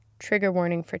trigger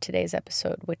warning for today's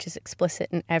episode, which is explicit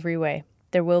in every way.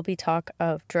 There will be talk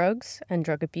of drugs and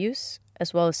drug abuse,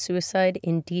 as well as suicide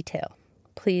in detail.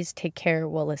 Please take care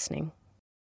while listening.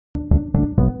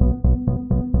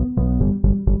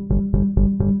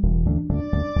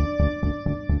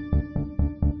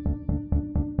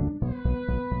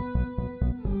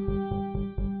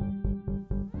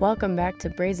 Welcome back to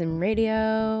Brazen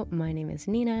Radio. My name is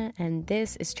Nina, and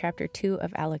this is Chapter 2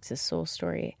 of Alex's soul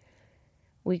story.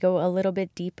 We go a little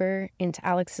bit deeper into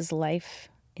Alex's life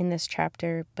in this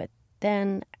chapter, but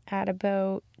then at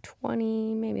about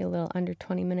 20, maybe a little under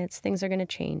 20 minutes, things are going to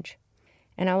change.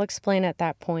 And I'll explain at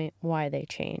that point why they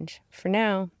change. For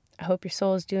now, I hope your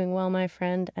soul is doing well, my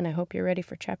friend, and I hope you're ready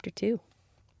for Chapter 2,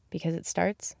 because it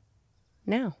starts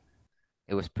now.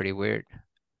 It was pretty weird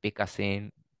because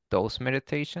in those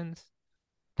meditations,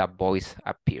 the voice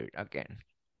appeared again.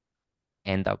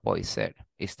 And the voice said,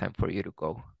 "It's time for you to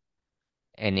go."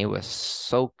 And it was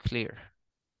so clear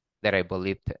that I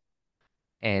believed it.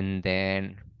 And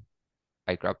then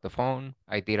I grabbed the phone,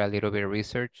 I did a little bit of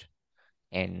research,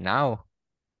 and now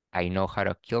I know how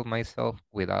to kill myself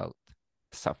without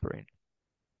suffering,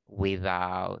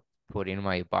 without putting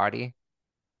my body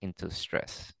into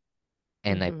stress.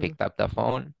 And I picked up the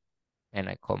phone and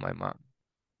I called my mom.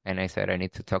 And I said, "I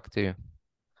need to talk to you.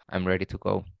 I'm ready to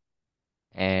go.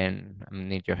 And I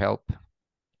need your help."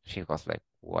 She goes like,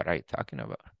 "What are you talking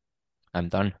about? I'm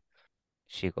done."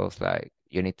 She goes like,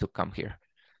 "You need to come here."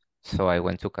 So I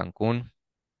went to Cancun.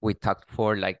 We talked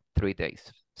for like 3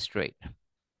 days straight.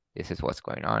 This is what's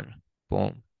going on.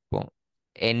 Boom, boom.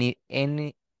 Any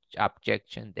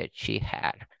objection that she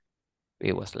had,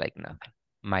 it was like nothing.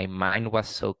 My mind was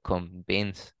so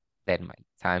convinced that my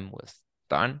time was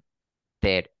done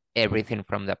that everything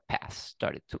from the past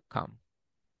started to come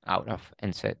out of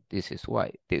and said, "This is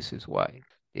why, this is why,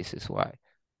 this is why."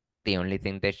 The only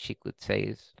thing that she could say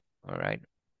is, "All right,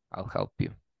 I'll help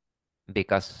you."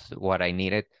 Because what I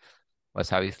needed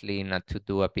was obviously not to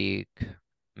do a big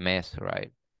mess,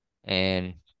 right?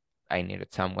 And I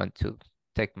needed someone to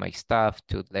take my stuff,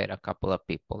 to let a couple of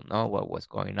people know what was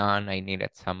going on. I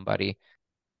needed somebody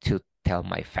to tell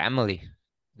my family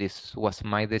this was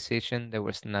my decision. There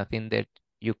was nothing that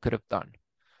you could have done,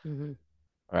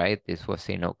 right? This was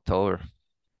in October.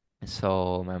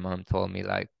 So my mom told me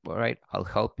like, "All right, I'll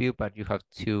help you, but you have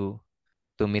to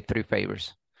do me 3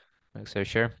 favors." I said,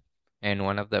 "Sure." And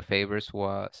one of the favors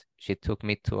was she took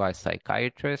me to a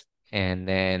psychiatrist. And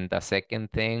then the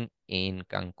second thing, in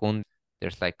Cancun,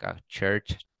 there's like a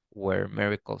church where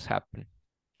miracles happen.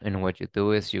 And what you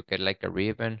do is you get like a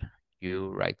ribbon, you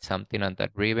write something on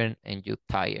that ribbon and you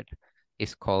tie it.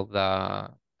 It's called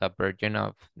the Virgin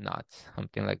of Nuts,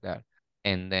 something like that.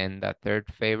 And then the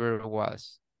third favor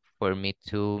was for me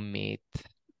to meet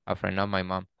a friend of my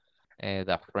mom. And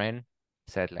the friend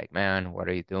said like, "Man, what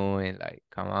are you doing? Like,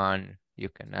 come on, you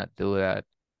cannot do that.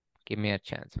 Give me a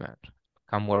chance, man.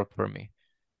 Come work for me."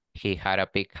 He had a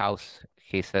big house.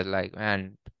 He said like,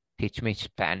 "Man, teach me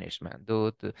Spanish, man.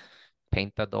 Dude,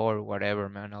 paint the door, whatever,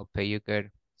 man. I'll pay you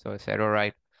good." So I said, "All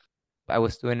right." I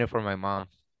was doing it for my mom,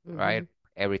 right?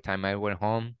 Every time I went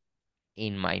home,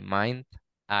 in my mind,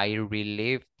 I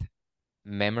relived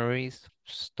memories,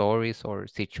 stories, or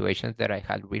situations that I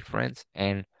had with friends,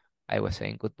 and I was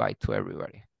saying goodbye to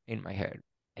everybody in my head.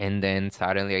 And then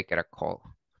suddenly I get a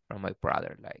call from my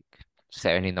brother, like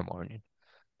 7 in the morning.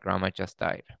 Grandma just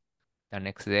died. The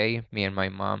next day, me and my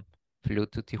mom flew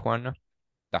to Tijuana,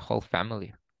 the whole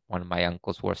family. One of my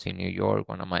uncles was in New York,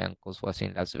 one of my uncles was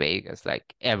in Las Vegas.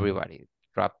 Like everybody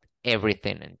dropped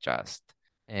everything and just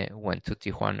went to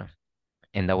Tijuana.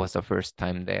 And that was the first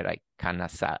time that I kind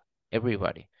of saw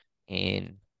everybody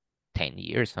in 10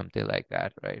 years, something like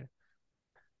that, right?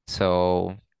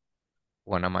 So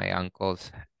one of my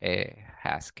uncles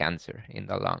has cancer in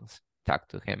the lungs. Talked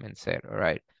to him and said, "All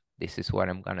right, this is what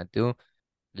I'm gonna do.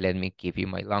 Let me give you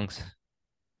my lungs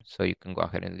so you can go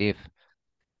ahead and live."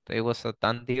 So it was a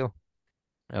done deal.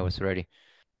 I was ready.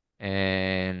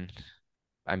 And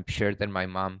I'm sure that my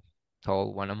mom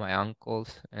told one of my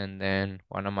uncles, and then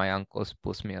one of my uncles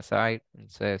pulls me aside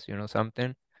and says, "You know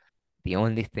something? The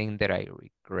only thing that I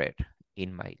regret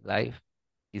in my life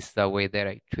is the way that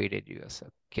I treated you as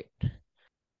a kid.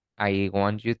 I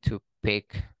want you to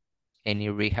pick any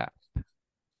rehab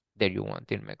that you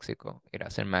want in Mexico. It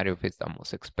doesn't matter if it's the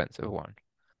most expensive one."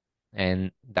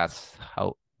 And that's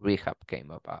how rehab came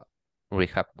about.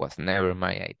 Rehab was never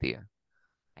my idea.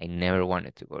 I never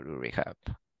wanted to go to rehab.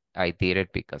 I did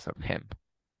it because of him.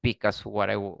 Because what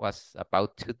I was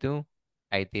about to do,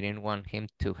 I didn't want him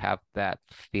to have that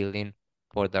feeling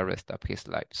for the rest of his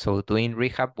life. So doing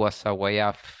rehab was a way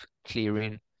of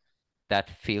clearing that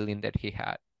feeling that he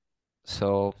had.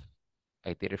 So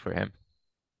I did it for him,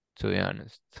 to be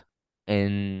honest.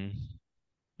 And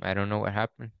I don't know what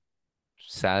happened.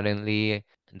 Suddenly,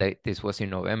 this was in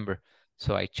November.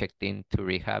 So I checked into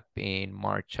rehab in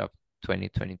March of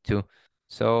 2022.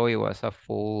 So it was a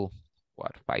full,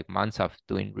 5 months of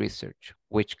doing research.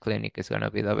 Which clinic is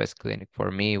gonna be the best clinic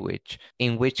for me?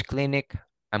 In which clinic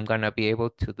I'm gonna be able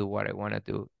to do what I wanna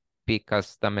do?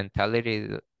 Because the mentality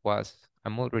was,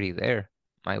 I'm already there.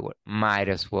 Might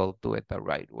as well do it the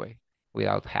right way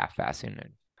without half-assing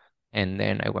it. And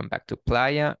then I went back to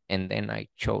Playa, and then I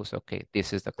chose, okay,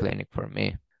 this is the clinic for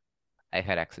me. I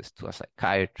had access to a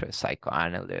psychiatrist,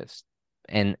 psychoanalyst,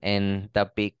 and the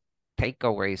big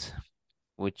takeaways,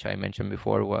 which I mentioned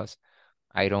before, was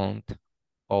I don't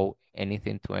owe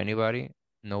anything to anybody.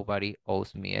 Nobody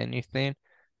owes me anything,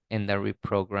 and the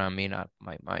reprogramming of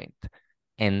my mind.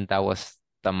 And that was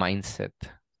the mindset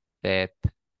that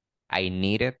I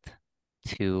needed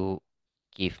to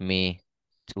give me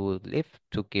to live,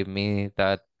 to give me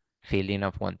that feeling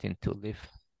of wanting to live.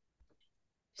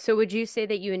 So would you say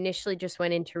that you initially just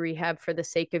went into rehab for the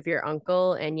sake of your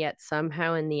uncle, and yet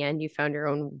somehow in the end you found your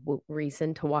own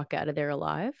reason to walk out of there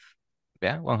alive?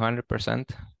 Yeah, 100%.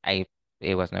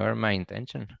 It was never my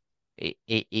intention.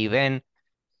 Even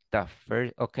the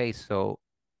first, okay, so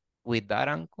with that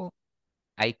uncle,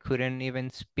 I couldn't even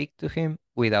speak to him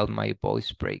without my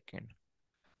voice breaking.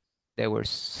 There was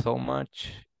so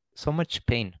much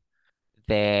pain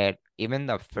that even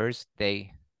the first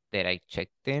day that I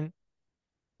checked in,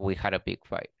 we had a big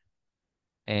fight.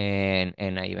 And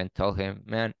I even told him,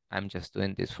 man, I'm just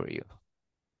doing this for you.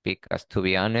 Because to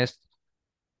be honest,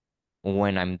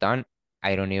 when I'm done,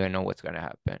 I don't even know what's gonna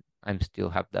happen. I'm still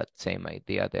have that same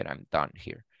idea that I'm done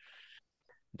here.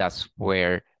 That's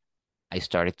where I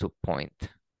started to point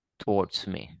towards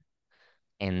me.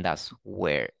 And that's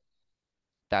where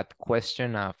that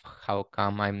question of how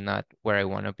come I'm not where I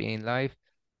want to be in life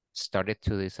started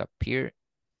to disappear,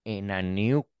 and a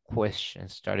new question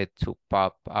started to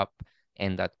pop up.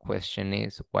 And that question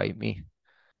is, why me?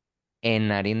 And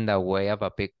not in the way of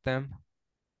a victim,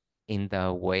 in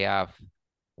the way of,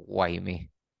 why me?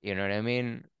 You know what I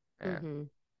mean? Mm-hmm.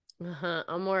 Uh-huh.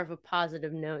 On more of a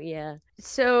positive note, yeah.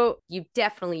 So you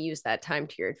definitely used that time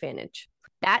to your advantage.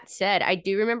 That said, I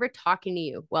do remember talking to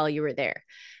you while you were there.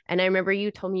 And I remember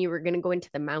you told me you were going to go into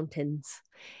the mountains.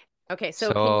 Okay,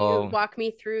 so can you So walk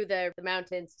me through the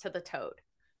mountains to the Toad?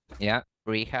 yeah,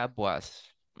 rehab was,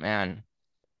 man,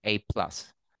 A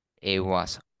plus. It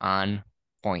was on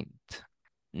point.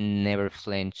 Never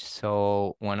flinched.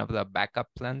 So one of the backup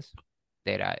plans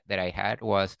that I had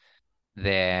was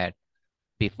that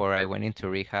before I went into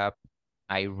rehab,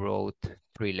 I wrote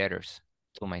 3 letters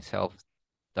to myself.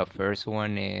 The first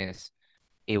one is,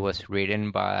 it was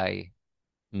written by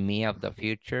me of the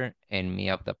future and me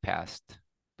of the past.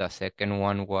 The second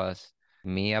one was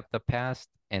me of the past,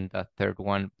 and the third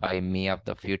one by me of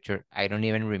the future. I don't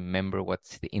even remember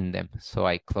what's in them. So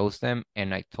I closed them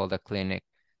and I told the clinic,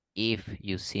 if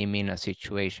you see me in a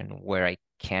situation where I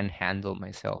can't handle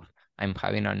myself, I'm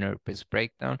having a nervous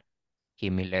breakdown,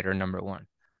 give me letter number 1.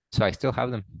 So I still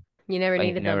have them. You never I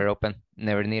needed them. never opened,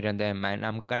 never needed them, and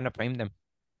I'm gonna frame them.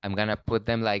 I'm gonna put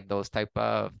them like those type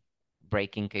of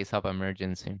break in case of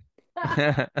emergency.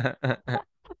 I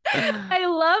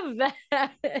love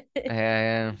that.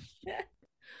 Uh,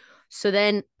 So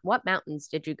then what mountains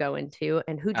did you go into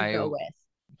and who'd you go I with?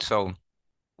 so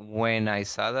when I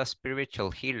saw the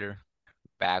spiritual healer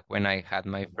back when I had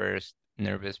my first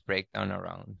nervous breakdown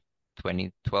around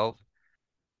 2012,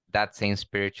 that same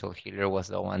spiritual healer was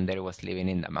the one that was living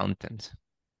in the mountains.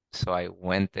 So I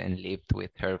went and lived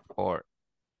with her for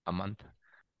a month.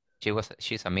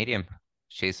 She's a medium.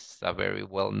 She's a very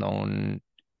well-known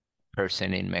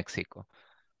person in Mexico.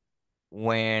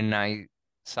 When I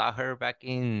saw her back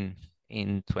in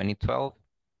 2012,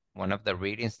 one of the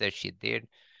readings that she did,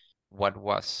 what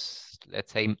was,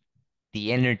 let's say,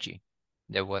 the energy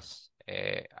that was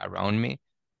around me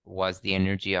was the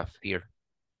energy of fear.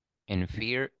 And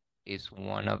fear is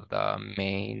one of the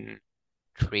main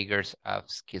triggers of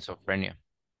schizophrenia.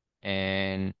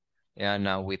 And yeah,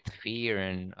 now with fear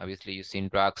and obviously using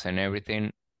drugs and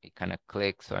everything, it kind of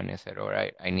clicks. So and I said, all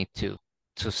right, I need to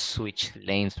switch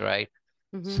lanes, right?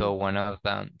 Mm-hmm. So one of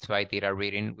them, so I did a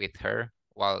reading with her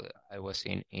while I was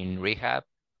in rehab,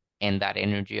 and that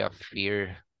energy of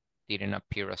fear didn't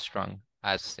appear as strong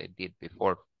as it did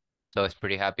before. So I was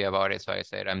pretty happy about it. So I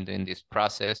said, I'm doing this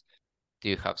process. Do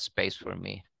you have space for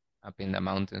me up in the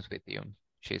mountains with you?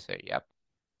 She said, yep.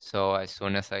 So as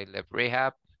soon as I left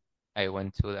rehab, I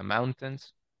went to the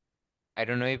mountains. I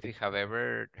don't know if you have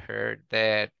ever heard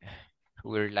that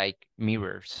we're like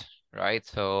mirrors, right?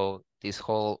 So this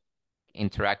whole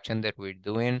interaction that we're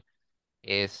doing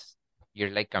is you're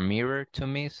like a mirror to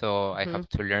me. So I have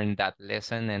to learn that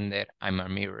lesson and that I'm a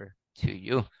mirror to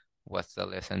you. What's the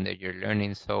lesson that you're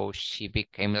learning? So she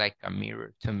became like a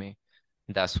mirror to me.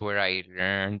 That's where I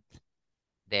learned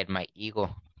that my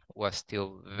ego was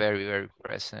still very, very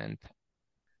present.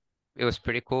 It was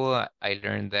pretty cool. I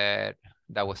learned that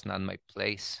that was not my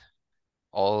place.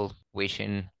 All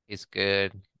wishing is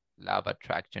good. Love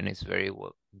attraction is very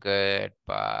good,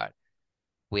 but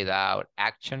without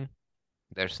action,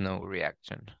 there's no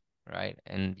reaction, right?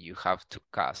 And you have to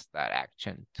cause that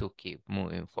action to keep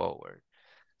moving forward.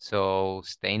 So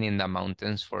staying in the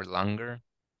mountains for longer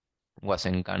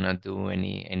wasn't gonna do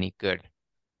any good,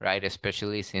 right?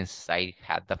 Especially since I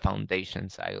had the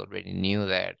foundations. I already knew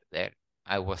that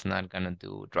I was not gonna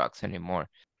do drugs anymore.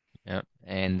 Yeah.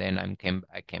 And then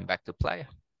I came back to Playa.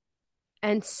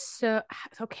 And so,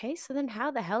 okay, so then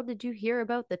how the hell did you hear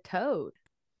about the toad?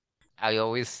 I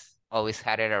always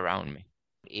had it around me.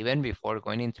 Even before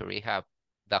going into rehab,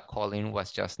 the calling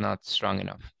was just not strong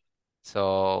enough.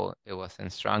 So it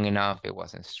wasn't strong enough, it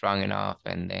wasn't strong enough,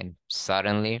 and then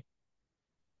suddenly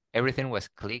everything was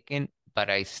clicking, but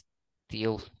I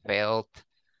still felt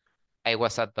I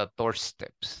was at the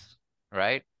doorsteps,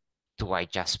 right? Do I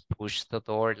just push the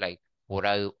door? Like what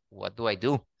do I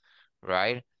do?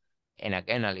 Right? And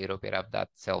again, a little bit of that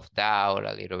self-doubt,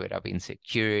 a little bit of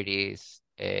insecurities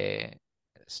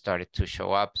started to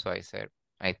show up. So I said,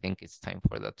 I think it's time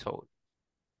for the toad.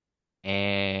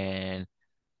 And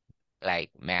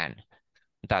like, man,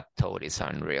 that toad is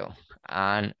unreal.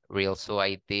 Unreal. So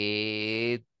I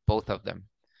did both of them,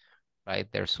 right?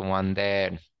 There's one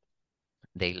that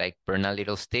they like burn a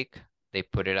little stick, they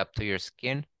put it up to your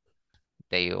skin,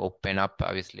 they open up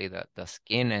obviously the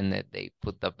skin and they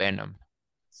put the venom.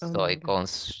 Oh So my it God.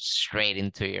 goes straight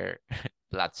into your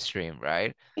bloodstream,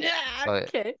 right? Yeah, So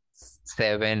okay.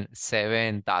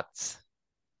 seven dots,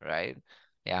 right?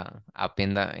 Yeah, up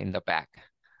in the back.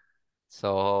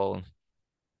 So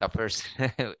the first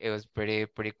it was pretty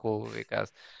cool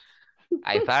because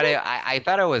I thought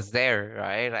I was there,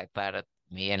 right? I thought it,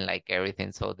 me and like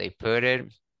everything. So they put it.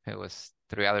 It was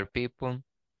three other people.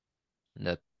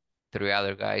 The three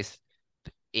other guys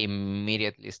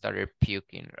immediately started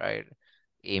puking, right?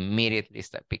 Immediately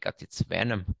start because it's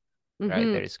venom, right?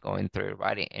 Mm-hmm. That is going through your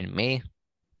body. And me,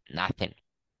 nothing,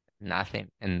 nothing.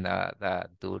 And the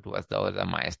dude was the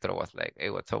maestro was like,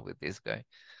 hey, what's up with this guy?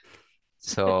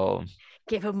 So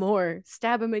Give him more.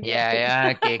 Stab him again.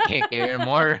 yeah, give him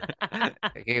more.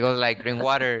 He goes like, drink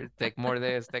water, take more of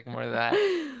this, take more of that.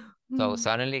 So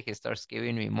suddenly he starts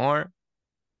giving me more.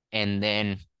 And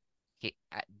then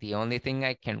the only thing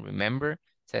I can remember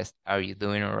says, are you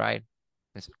doing all right?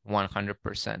 It's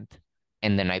 100%.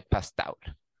 And then I passed out.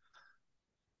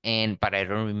 But I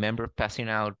don't remember passing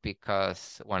out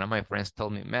because one of my friends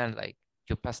told me, man, like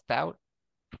you passed out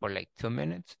for like 2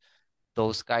 minutes.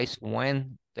 Those guys went,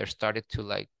 they started to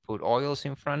like put oils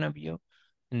in front of you.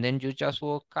 And then you just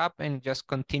woke up and just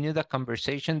continue the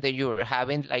conversation that you were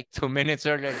having like 2 minutes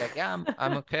earlier. Like, yeah,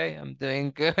 I'm okay. I'm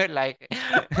doing good. Like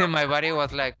my body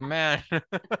was like, man,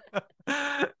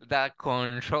 that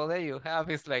control that you have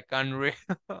is like unreal,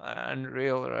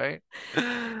 unreal, right?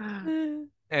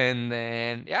 And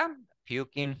then yeah,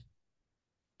 puking,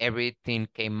 everything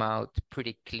came out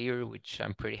pretty clear, which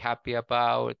I'm pretty happy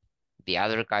about. The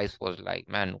other guys was like,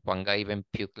 man, one guy even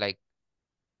puked like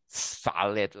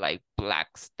solid, like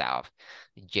black stuff,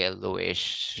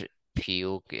 yellowish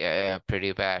puke, yeah,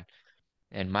 pretty bad.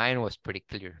 And mine was pretty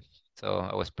clear. So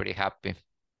I was pretty happy.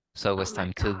 So it Oh was my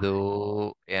time to God.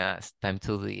 do, yeah, it's time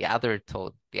to do the other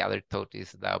toad. The other toad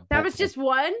is the That was bufu. just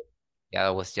one? Yeah,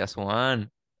 that was just one.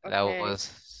 That Okay.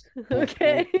 was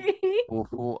Okay. bufu,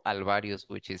 bufu alvarius,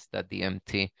 which is the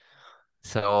DMT.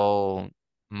 So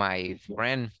my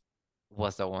friend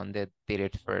was the one that did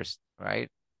it first, right?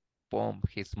 Boom,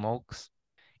 he smokes,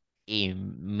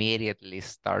 immediately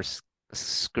starts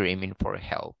screaming for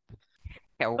help.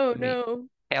 Help Oh me, no.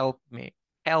 help me,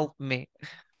 help me.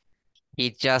 He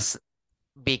just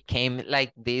became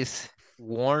like this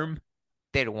worm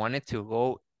that wanted to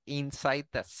go inside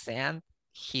the sand.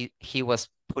 He was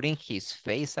putting his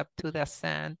face up to the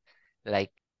sand.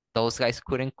 Like those guys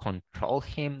couldn't control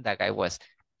him. That guy was,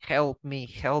 help me,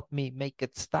 make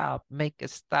it stop, make it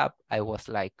stop. I was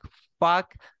like,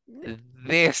 fuck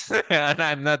this, and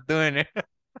I'm not doing it.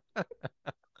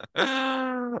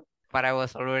 But I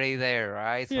was already there,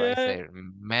 right? So I Yeah. said,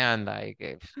 man, like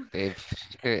if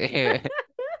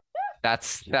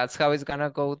that's how it's gonna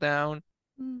go down,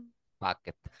 fuck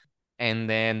it. And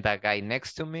then the guy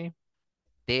next to me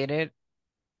did it,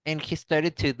 And he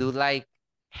started to do like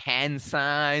hand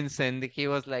signs, and he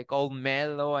was like all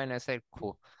mellow. And I said,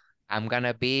 cool, I'm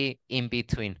gonna be in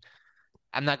between.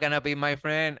 I'm not gonna be my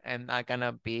friend. I'm not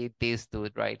gonna be this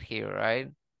dude right here, right?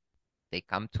 They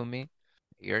come to me,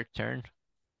 your turn.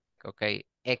 Okay,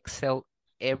 exhale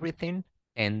everything.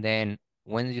 And then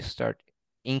when you start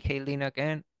inhaling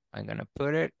again, I'm gonna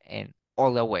put it and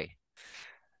all the way.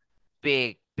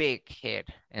 Big, big hit.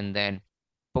 And then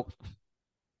poof,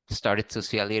 started to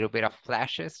see a little bit of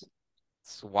flashes,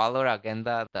 swallowed again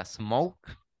the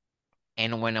smoke.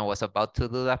 And when I was about to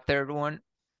do the third one,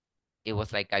 it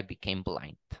was like I became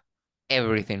blind.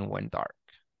 Everything went dark.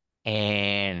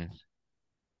 And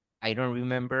I don't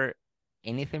remember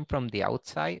anything from the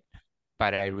outside,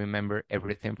 but I remember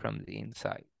everything from the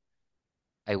inside.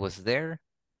 I was there,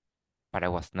 but I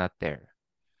was not there.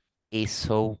 It's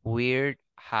so weird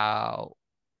how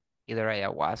either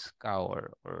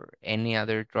ayahuasca or any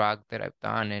other drug that I've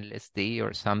done, LSD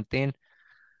or something,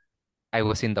 I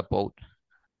was in the boat.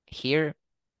 Here,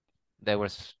 there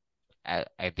was, I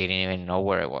didn't even know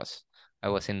where I was. I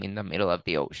was in the middle of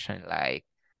the ocean, like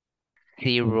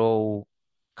zero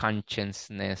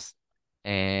consciousness.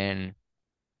 And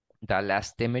the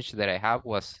last image that I have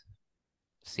was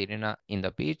sitting in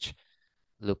the beach,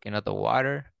 looking at the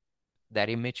water. That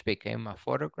image became a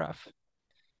photograph,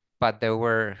 but there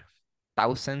were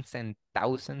thousands and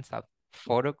thousands of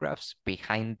photographs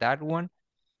behind that one.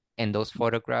 And those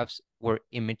photographs were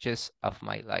images of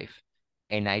my life.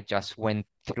 And I just went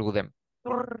through them,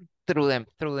 through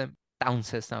them,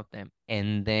 thousands of them.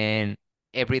 And then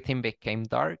everything became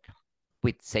dark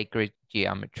with sacred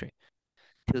geometry.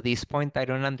 To this point, I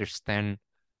don't understand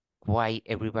why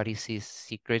everybody sees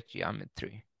secret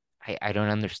geometry. I don't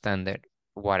understand that.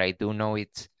 What I do know,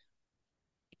 it's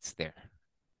there.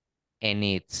 And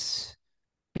it's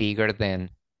bigger than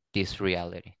this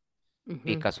reality.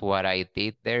 Because what I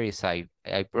did there is I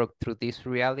broke through this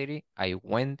reality. I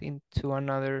went into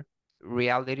another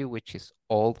reality, which is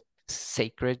all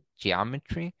sacred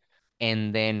geometry.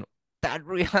 And then that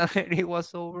reality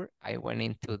was over. I went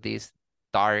into this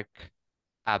dark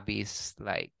abyss,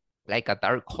 like a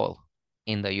dark hole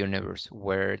in the universe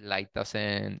where light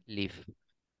doesn't live.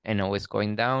 And I was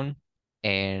going down,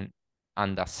 and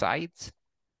on the sides,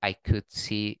 I could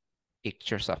see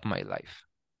pictures of my life.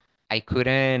 I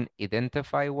couldn't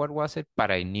identify what was it,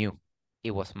 but I knew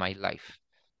it was my life.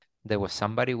 There was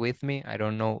somebody with me. I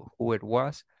don't know who it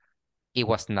was. It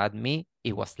was not me.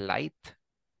 It was light.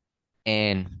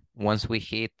 And once we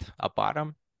hit a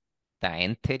bottom, the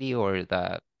entity or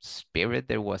the spirit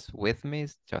that was with me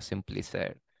just simply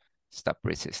said, stop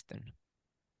resisting.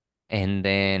 And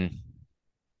then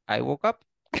I woke up.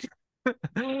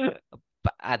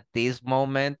 But at this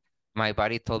moment, my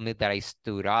body told me that I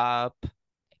stood up.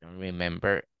 I don't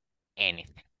remember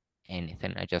anything,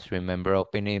 anything. I just remember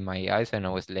opening my eyes and I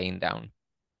was laying down.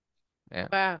 Yeah.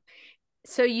 Wow.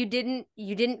 So you didn't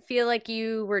feel like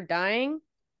you were dying?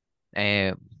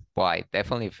 And well, I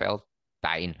definitely felt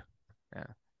dying. Yeah.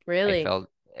 I Really? felt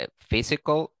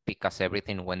physical because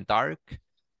everything went dark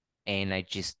and I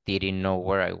just didn't know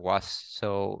where I was.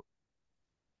 So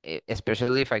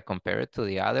especially if I compare it to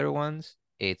the other ones,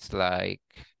 it's like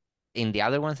in the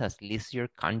other ones, at least you're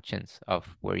conscious of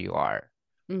where you are,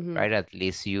 Mm-hmm. right? At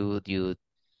least you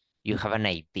have an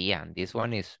idea. And this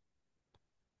one is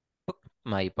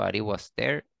my body was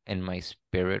there and my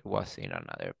spirit was in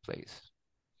another place.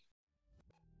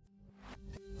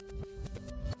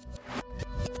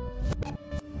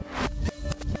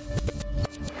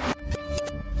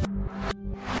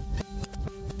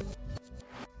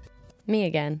 Me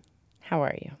again. How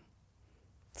are you?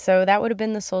 So that would have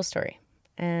been the soul story,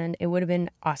 and it would have been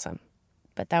awesome.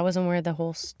 But that wasn't where the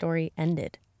whole story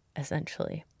ended,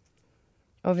 essentially.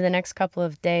 Over the next couple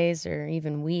of days or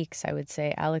even weeks, I would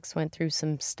say, Alex went through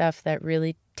some stuff that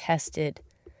really tested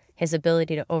his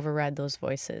ability to override those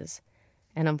voices.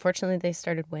 And unfortunately, they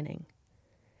started winning.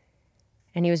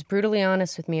 And he was brutally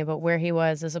honest with me about where he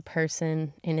was as a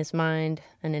person, in his mind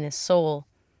and in his soul.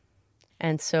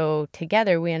 And so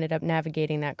together we ended up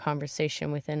navigating that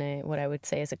conversation within what I would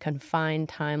say is a confined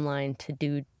timeline to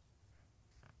do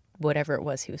whatever it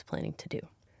was he was planning to do.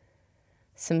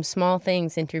 Some small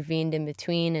things intervened in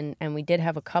between, and we did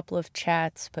have a couple of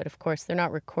chats, but of course they're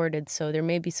not recorded, so there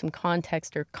may be some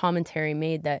context or commentary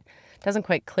made that doesn't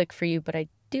quite click for you, but I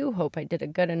do hope I did a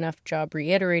good enough job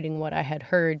reiterating what I had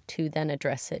heard to then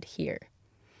address it here.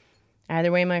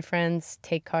 Either way, my friends,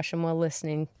 take caution while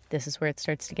listening. This is where it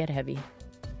starts to get heavy.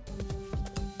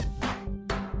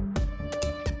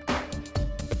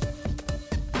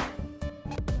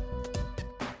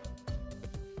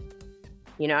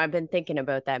 I've been thinking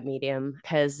about that medium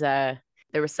because there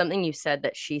was something you said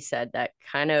that she said that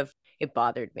kind of it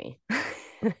bothered me.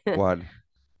 What?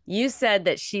 You said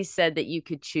that she said that you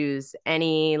could choose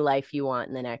any life you want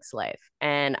in the next life.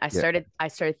 And Yeah. I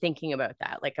started thinking about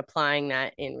that, like applying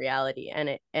that in reality. And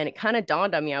it kind of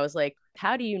dawned on me. I was like,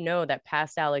 how do you know that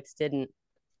past Alex didn't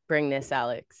bring this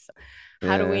Alex?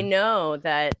 How do we Yeah. know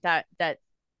that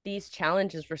these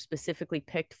challenges were specifically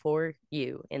picked for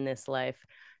you in this life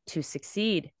to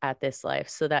succeed at this life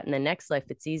so that in the next life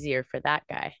it's easier for that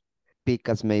guy?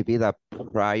 Because maybe the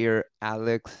prior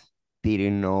Alex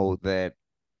didn't know that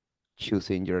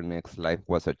choosing your next life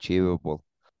was achievable.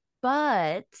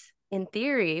 But in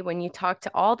theory, when you talk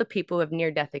to all the people who have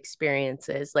near death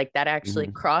experiences, like that actually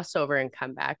Mhm. cross over and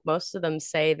come back, most of them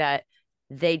say that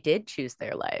they did choose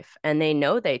their life and they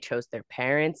know they chose their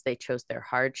parents, they chose their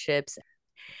hardships.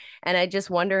 And I just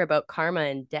wonder about karma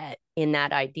and debt in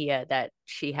that idea that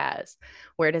she has.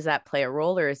 Where does that play a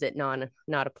role, or is it not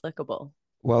applicable?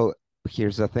 Well,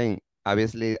 here's the thing.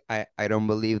 Obviously, I don't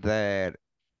believe that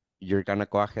you're gonna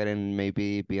go ahead and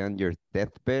maybe be on your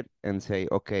deathbed and say,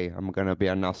 okay, I'm gonna be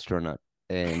an astronaut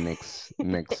next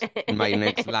my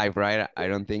next life, right? I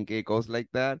don't think it goes like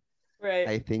that. Right.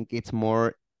 I think it's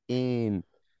more in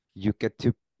you get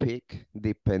to pick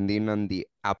depending on the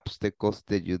obstacles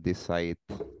that you decide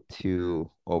to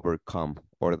overcome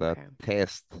or the Okay.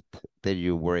 test that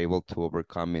you were able to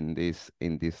overcome in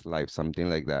this life, something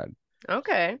like that.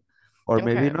 Okay. Or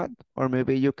maybe Okay. not. Or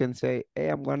maybe you can say, hey,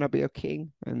 I'm gonna be a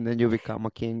king, and then you become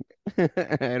a king.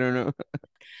 I don't know.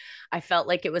 I felt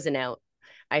like it was an out.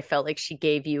 I felt like she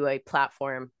gave you a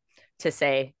platform to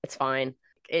say it's fine.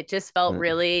 It just felt Uh,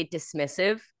 really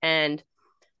dismissive and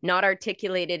not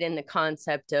articulated in the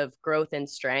concept of growth and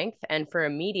strength. And for a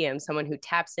medium, someone who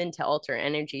taps into alter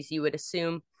energies, you would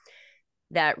assume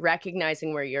that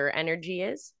recognizing where your energy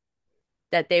is,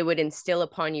 that they would instill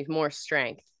upon you more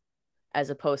strength as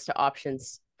opposed to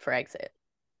options for exit.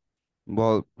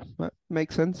 well,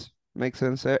 makes sense. Makes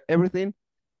sense. Everything,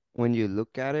 when you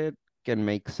look at it, can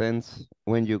make sense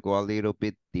when you go a little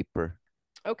bit deeper.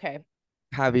 Okay.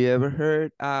 Have you ever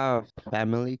heard of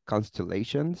family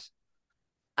constellations?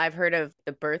 I've heard of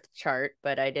the birth chart,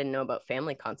 but I didn't know about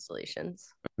family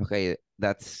constellations. Okay,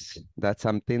 that's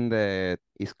something that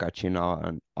is catching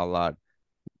on a lot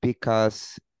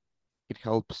because it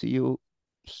helps you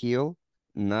heal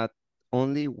not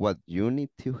only what you need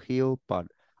to heal, but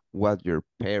what your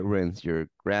parents, your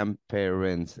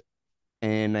grandparents,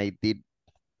 and I did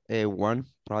one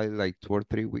probably like 2 or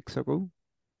 3 weeks ago.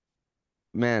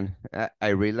 Man, I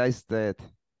realized that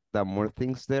the more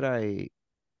things that I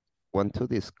want to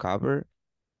discover,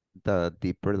 the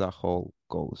deeper the hole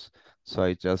goes. So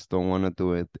I just don't want to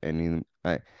do it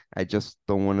I just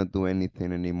don't want to do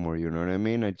anything anymore, you know what I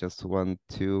mean? I just want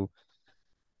to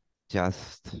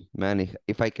just man,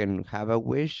 if I can have a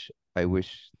wish, I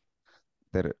wish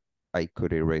that I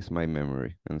could erase my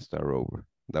memory and start over.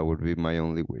 That would be my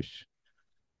only wish.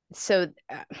 So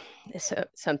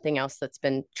something else that's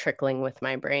been trickling with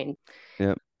my brain,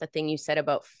 Yeah. the thing you said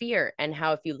about fear and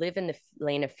how if you live in the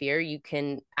lane of fear, you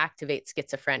can activate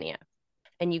schizophrenia.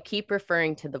 And you keep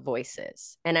referring to the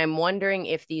voices. And I'm wondering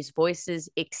if these voices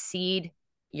exceed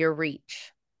your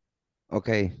reach.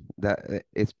 Okay, that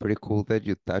it's pretty cool that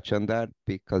you touch on that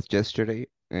because yesterday,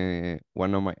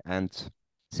 one of my aunts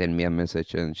sent me a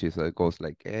message and she said, goes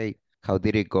like, "Hey, how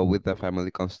did it go with the family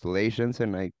constellations?"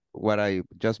 And what I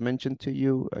just mentioned to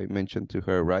you, I mentioned to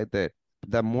her, right, that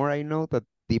the more I know, the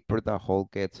deeper the hole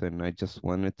gets, and I just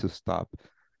wanted to stop.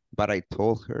 But I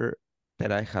told her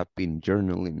that I have been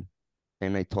journaling,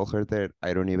 and I told her that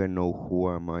I don't even know who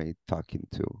am I talking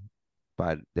to,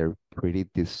 but they're pretty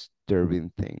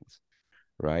disturbing things,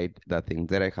 right? The thing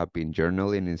that I have been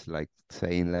journaling is like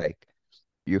saying like,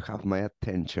 you have my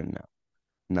attention now.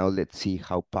 Now let's see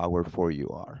how powerful you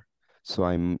are. So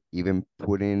I'm even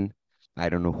putting, I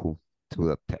don't know who to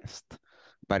the test,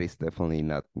 but it's definitely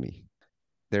not me.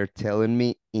 They're telling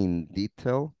me in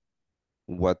detail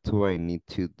what do I need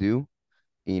to do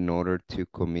in order to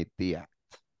commit the act.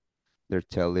 They're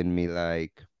telling me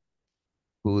like,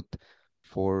 put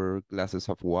 4 glasses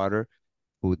of water,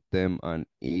 put them on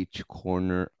each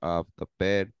corner of the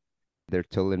bed. They're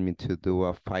telling me to do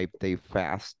a 5-day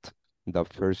fast. The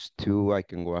first two, I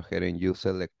can go ahead and use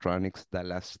electronics. The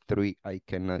last three, I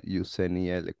cannot use any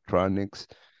electronics.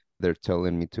 They're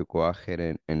telling me to go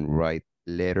ahead and write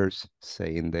letters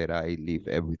saying that I leave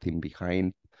everything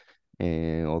behind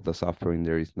and all the suffering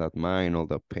there is not mine, all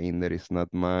the pain that is not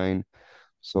mine.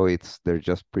 So they're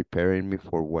just preparing me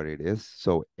for what it is.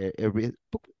 So every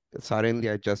suddenly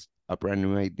I just a brand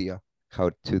new idea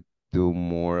how to do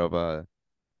more of a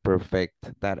perfect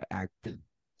that act.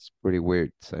 It's pretty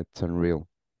weird. It's unreal.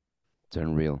 It's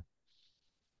unreal.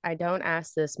 I don't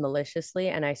ask this maliciously,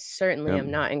 and I certainly Yep.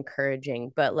 am not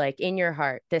encouraging, but like in your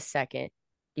heart, this second,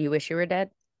 do you wish you were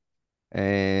dead?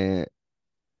 Uh,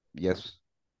 yes,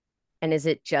 And is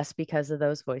it just because of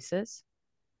those voices?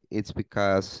 it's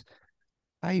because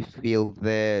I feel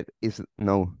that is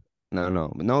no,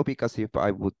 because if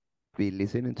I would be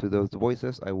listening to those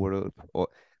voices, I would have, or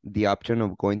the option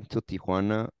of going to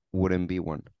Tijuana wouldn't be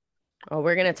one. Oh,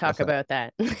 we're gonna talk Because about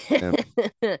that. um,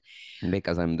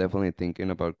 because I'm definitely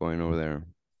thinking about going over there.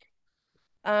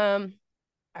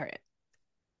 All right.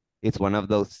 It's one of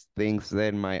those things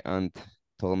that my aunt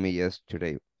told me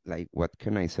yesterday. Like, what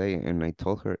can I say? And I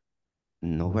told her,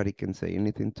 nobody can say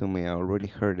anything to me. I already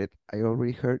heard it. I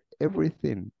already heard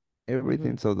everything, Mm-hmm.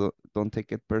 everything. So don't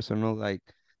take it personal. Like,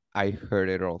 I heard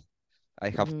it all. I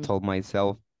have Mm-hmm. told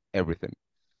myself everything.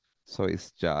 So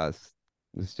it's just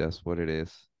what it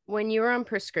is. When you were on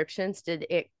prescriptions, did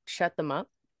it shut them up?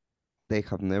 They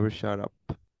have never shut up.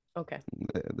 Okay.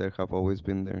 They have always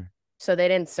been there. So they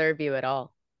didn't serve you at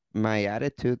all. My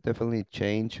attitude definitely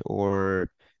changed, or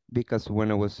because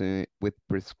when I was with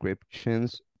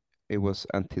prescriptions, it was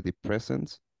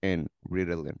antidepressants and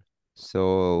Ritalin.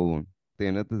 So at the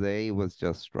end of the day, it was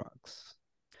just drugs.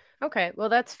 Okay, well,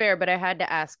 that's fair, but I had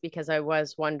to ask because I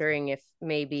was wondering if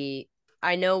maybe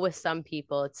I know with some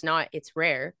people it's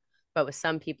rare, but with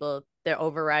some people, their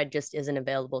override just isn't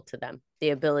available to them. The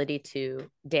ability to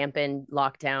dampen,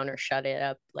 lock down, or shut it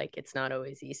up, like it's not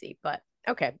always easy. But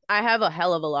okay, I have a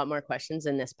hell of a lot more questions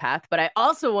in this path, but I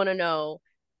also want to know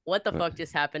what the Uh, fuck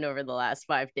just happened over the last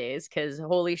 5 days? Because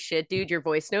holy shit, dude, your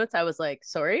voice notes, I was like,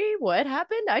 sorry, what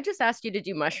happened? I just asked you to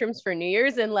do mushrooms for New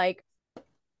Year's and like,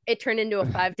 it turned into a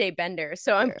 5 day bender.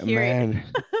 So I'm curious. Man,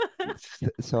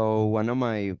 so one of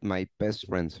my best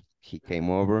friends, he came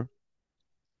over.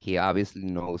 He obviously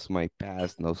knows my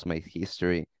past, knows my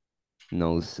history,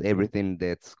 knows everything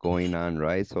that's going on,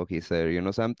 right? So he said, you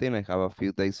know something, I have a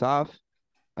few days off.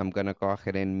 I'm gonna go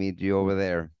ahead and meet you over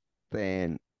there.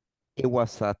 Then it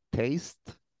was a taste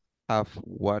of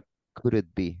what could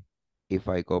it be if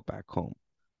I go back home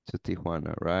to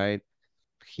Tijuana, right?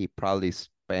 He probably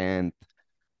spent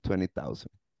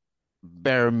 20,000,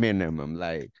 bare minimum.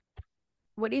 Like,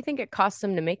 What do you think it costs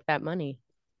him to make that money?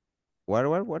 what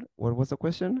was the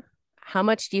question? How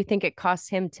much do you think it costs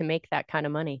him to make that kind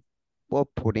of money? Well,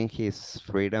 putting his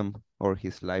freedom or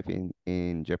his life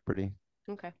in jeopardy.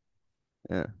 Okay.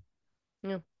 Yeah,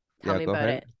 Yeah. Tell yeah. me Go about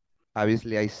ahead. it.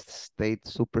 Obviously, I stayed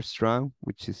super strong,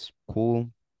 which is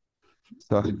cool.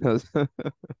 So,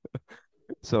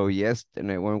 so yes, and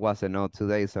when was it? No, 2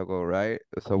 days ago, right?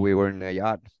 So we were in a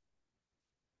yacht.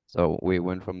 So we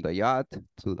went from the yacht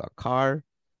to the car,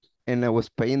 and I was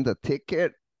paying the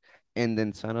ticket, and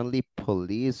then suddenly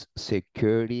police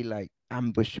security like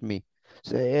ambushed me.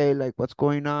 Say, hey, like what's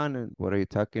going on? And what are you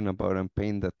talking about? I'm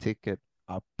paying the ticket.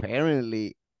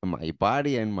 Apparently, my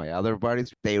body and my other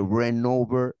bodies they ran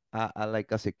over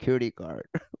like a security guard,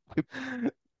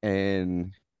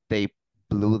 and they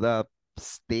blew the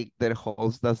stick that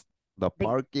holds the They,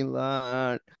 parking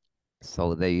lot.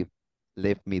 So they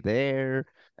left me there.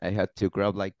 I had to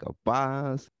grab like a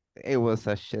bus. It was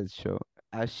a shit show.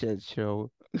 A shit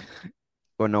show.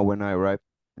 Oh no, when I arrived,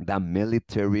 the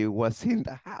military was in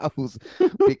the house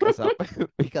because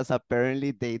because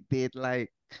apparently they did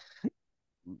like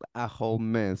a whole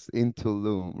mess in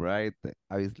Tulum, right?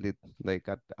 Obviously, they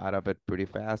got out of it pretty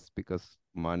fast because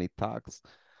money talks.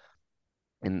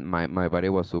 And my buddy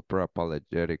was super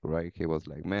apologetic, right? He was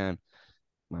like, "Man,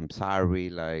 I'm sorry.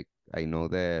 Like, I know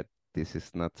that this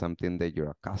is not something that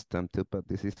you're accustomed to, but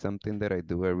this is something that I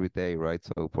do every day, right?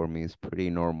 So for me, it's pretty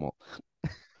normal."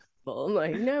 I'm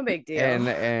like, no big deal.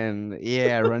 And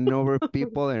yeah, run over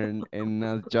people and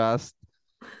not just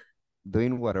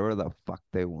doing whatever the fuck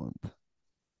they want.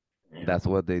 Yeah. That's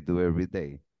what they do every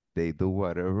day. They do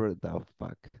whatever the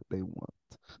fuck they want.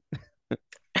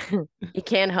 You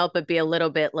can't help but be a little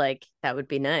bit like, that would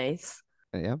be nice.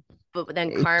 Yeah, But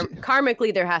then it,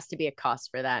 karmically, there has to be a cost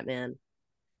for that, man.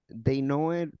 they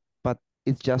know it, but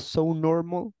it's just so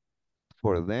normal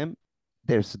for them.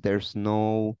 There's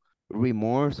no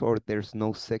remorse or there's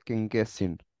no second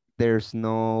guessing. There's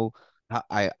no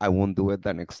I won't do it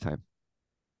the next time.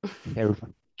 Care,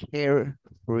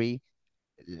 carefree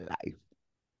life.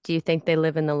 Do you think they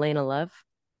live in the lane of love?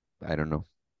 I don't know.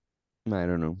 I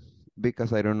don't know.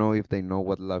 Because I don't know if they know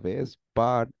what love is,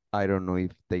 but I don't know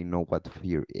if they know what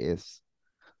fear is.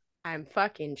 I'm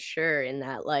fucking sure in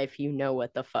that life you know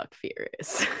what the fuck fear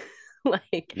is.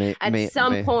 Like May, at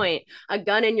some may, point, a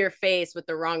gun in your face with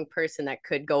the wrong person that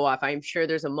could go off. I'm sure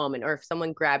there's a moment, or if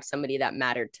someone grabbed somebody that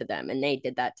mattered to them and they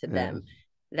did that to yeah. them,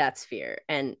 that's fear.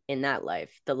 And in that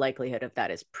life, the likelihood of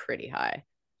that is pretty high,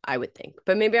 I would think.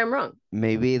 But maybe I'm wrong.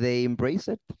 Maybe they embrace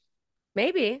it.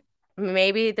 Maybe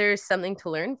there's something to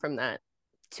learn from that,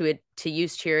 to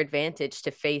use to your advantage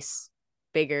to face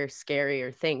bigger,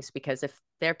 scarier things. Because if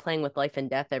they're playing with life and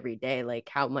death every day, like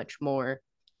how much more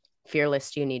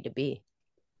fearless do you need to be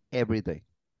Every day.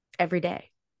 every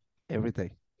day? Every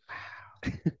day.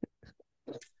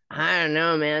 I don't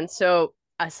know, man. So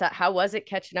how was it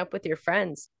catching up with your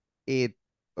friends?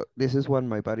 This is what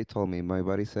my buddy told me. My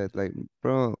buddy said, like,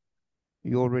 bro,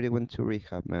 you already went to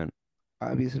rehab, man.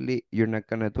 Obviously, you're not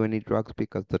gonna do any drugs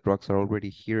because the drugs are already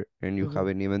here and you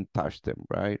haven't even touched them,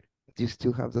 right? You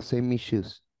still have the same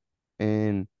issues.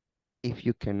 And if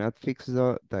you cannot fix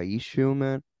the issue,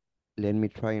 man, let me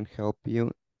try and help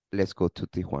you. Let's go to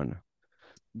Tijuana.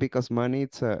 Because money,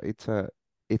 it's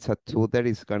a tool that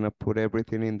is gonna put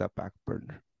everything in the back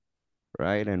burner,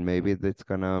 right? And maybe that's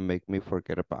gonna make me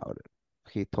forget about it.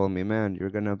 He told me, man, you're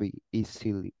gonna be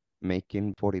easily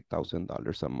making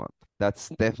 $40,000 a month. That's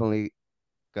definitely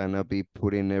gonna be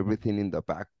putting everything in the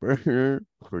back burner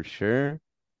for sure.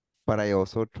 But I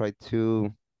also try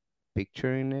to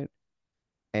picture in it,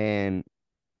 and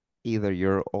either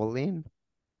you're all in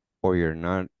or you're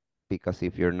not, because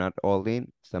if you're not all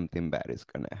in, something bad is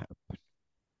gonna happen.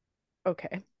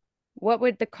 Okay. What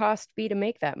would the cost be to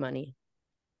make that money?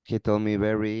 He told me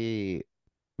very,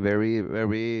 very,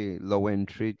 very low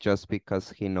entry just because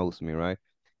he knows me, right?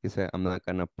 He said, I'm not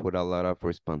gonna put a lot of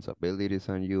responsibilities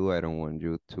on you. I don't want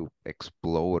you to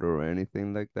explode or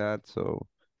anything like that. So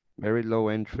very low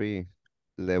entry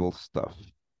level stuff.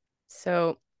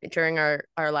 So during our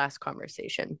last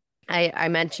conversation, I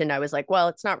mentioned, I was like, well,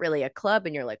 it's not really a club,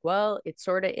 and you're like, well, it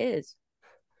sort of is.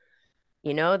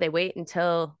 They wait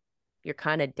until you're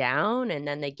kind of down, and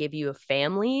then they give you a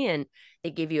family, and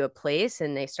they give you a place,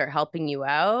 and they start helping you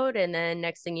out, and then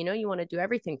next thing you know, you want to do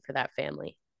everything for that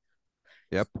family.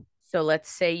 Yep, So let's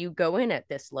say you go in at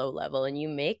this low level and you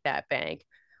make that bank.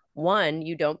 One,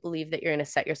 you don't believe that you're going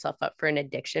to set yourself up for an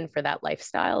addiction for that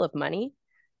lifestyle of money.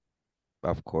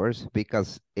 of course,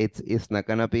 because it's not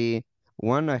gonna be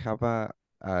one, I have a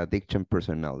addiction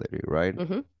personality, right?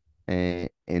 Mm-hmm.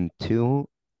 And two,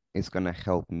 it's gonna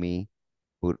help me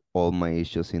put all my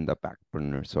issues in the back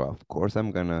burner. So of course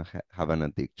I'm gonna have an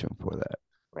addiction for that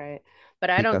Right. But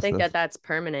I don't because think that that's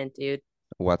permanent, dude.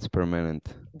 what's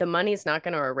permanent. The money's not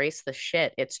going to erase the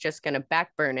shit. It's just going to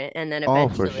backburn it. And then Oh,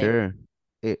 for eventually, sure.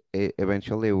 It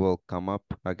eventually will come up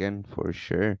again for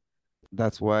sure.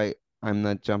 That's why I'm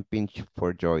not jumping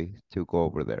for joy to go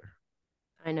over there.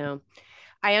 I know.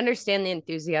 I understand the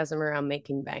enthusiasm around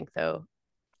making bank though,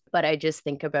 but I just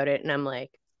think about it and I'm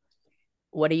like,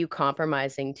 what are you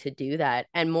compromising to do that?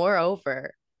 And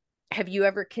moreover, have you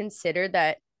ever considered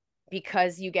that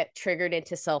because you get triggered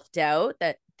into self-doubt,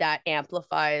 that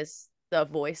amplifies the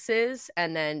voices,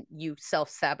 and then you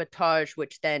self-sabotage,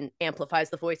 which then amplifies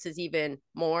the voices even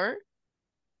more?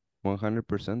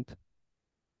 100%.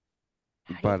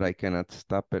 How do you But think? I cannot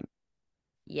stop it.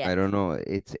 I Yet. don't know.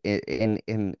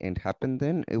 And happened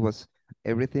then.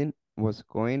 Everything was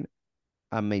going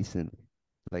amazingly,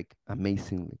 like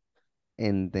amazingly.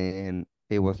 And then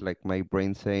it was like my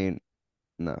brain saying,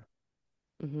 no,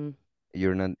 Mm-hmm.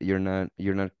 you're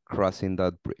not crossing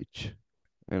that bridge.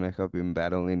 And I have been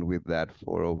battling with that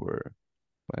for over,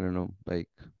 I don't know, like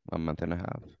a month and a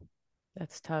half.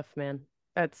 That's tough, man.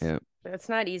 That's Yeah. that's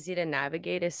not easy to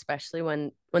navigate, especially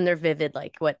when they're vivid,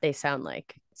 like what they sound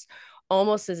like. It's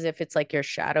almost as if it's like your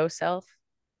shadow self,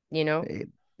 you know? It,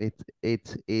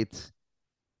 it's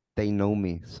they know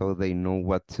me, so they know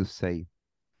what to say.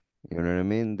 You know what I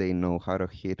mean? They know how to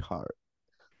hit hard.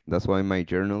 That's why my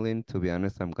journaling, to be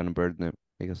honest, I'm gonna burn them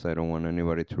because I don't want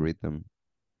anybody to read them.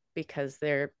 Because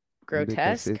they're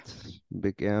Because grotesque. it's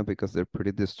big, yeah, because they're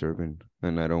pretty disturbing,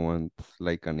 and I don't want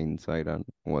like an insight on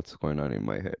what's going on in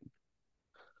my head.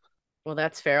 Well,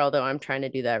 that's fair, although I'm trying to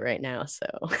do that right now, so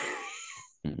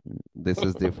This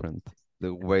is different.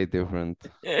 The way different.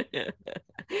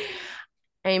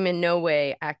 I am in no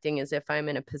way acting as if I'm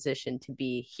in a position to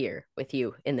be here with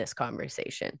you in this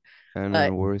conversation. And no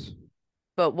But worries.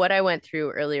 what I went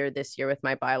through earlier this year with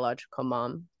my biological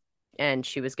mom, and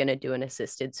she was going to do an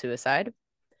assisted suicide,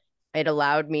 it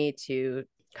allowed me to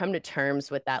come to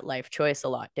terms with that life choice a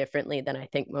lot differently than I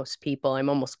think most people. I'm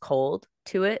almost cold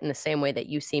to it in the same way that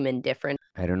you seem indifferent.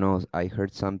 I don't know. I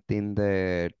heard something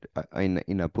that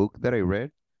in a book that I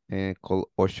read called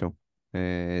Osho.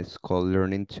 It's called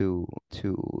Learning to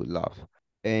Love.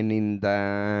 And in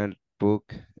that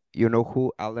book, You know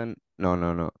who Alan? No,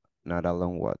 no, no, not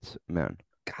Alan Watts. Man,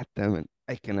 God damn it,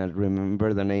 I cannot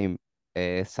remember the name.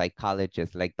 A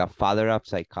psychologist, like the father of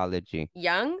psychology.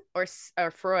 Jung or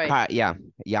Freud? Yeah,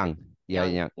 Young. Yeah,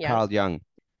 Jung. yeah, Yeah. Carl Jung.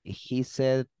 He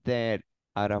said that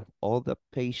out of all the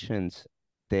patients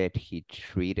that he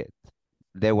treated,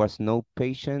 there was no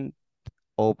patient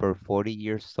over 40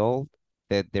 years old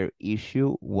that their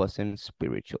issue wasn't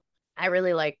spiritual. I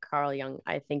really like Carl Jung.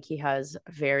 I think he has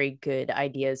very good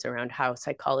ideas around how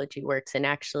psychology works. And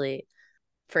actually,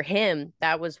 for him,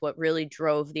 that was what really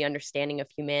drove the understanding of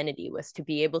humanity, was to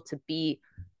be able to be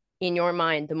in your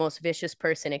mind the most vicious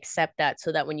person, accept that,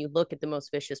 so that when you look at the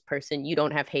most vicious person, you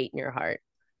don't have hate in your heart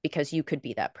because you could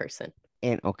be that person.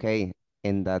 And okay,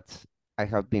 and that's I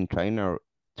have been trying to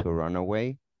run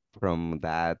away from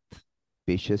that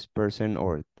vicious person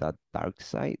or that dark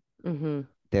side. Mm-hmm.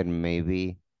 Then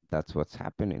maybe that's what's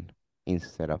happening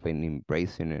instead of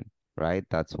embracing it, right?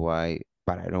 That's why,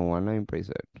 but I don't want to embrace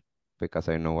it because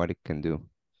I know what it can do.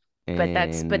 But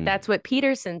And that's what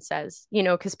Peterson says,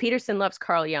 because Peterson loves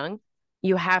Carl Jung.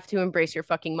 You have to embrace your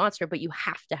fucking monster, but you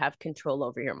have to have control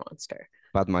over your monster.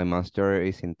 but my master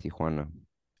is in Tijuana.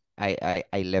 I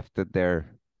left it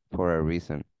there for a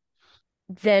reason.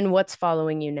 Then what's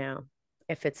following you now,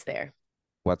 if it's there?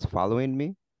 What's following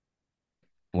me?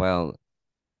 Well,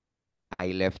 I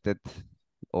left it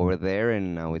over there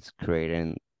and now it's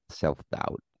creating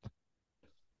self-doubt.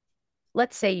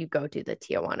 Let's say you go do the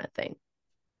Tijuana thing.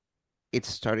 It's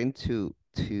starting to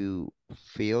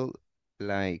feel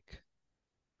like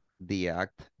the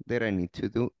act that I need to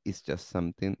do is just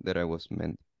something that I was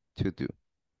meant to do.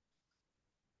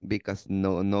 Because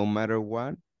no matter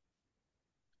what,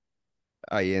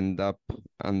 I end up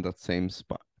on the same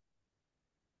spot.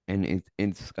 And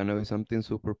it's gonna be something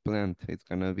super planned. It's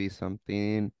gonna be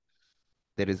something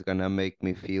that is gonna make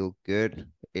me feel good.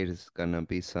 It is gonna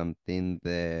be something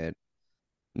that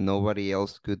nobody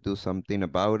else could do something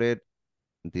about it.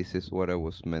 This is what I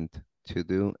was meant to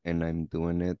do, and I'm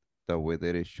doing it the way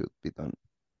that it should be done.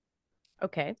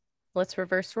 Okay, let's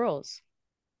reverse roles.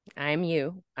 I'm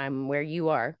you. I'm where you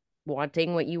are,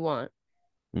 wanting what you want.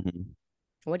 Mhm.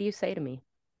 What do you say to me?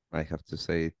 I have to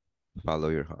say, follow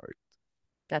your heart.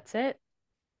 That's it.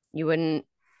 You wouldn't,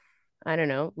 I don't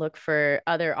know, look for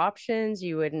other options.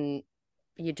 You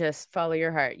just follow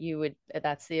your heart.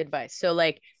 That's the advice. So,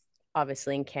 like,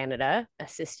 obviously in Canada,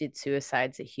 assisted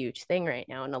suicide's a huge thing right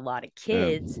now. And a lot of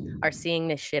kids are seeing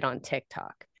this shit on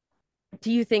TikTok.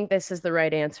 Do you think this is the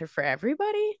right answer for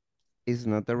everybody? It's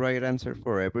not the right answer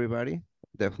for everybody,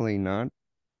 definitely not,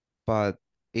 but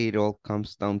it all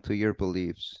comes down to your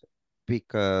beliefs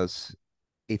because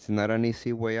it's not an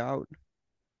easy way out.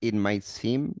 It might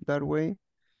seem that way,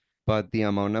 but the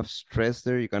amount of stress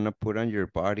that you're gonna put on your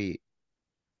body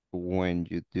when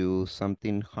you do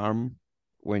something harm,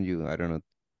 when you, I don't know,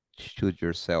 shoot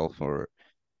yourself or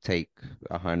take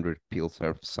 100 pills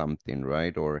of something,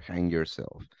 right? Or hang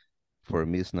yourself. For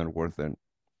me, it's not worth it.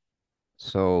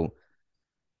 So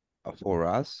for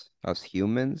us as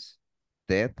humans,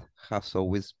 death has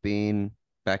always been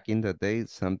back in the day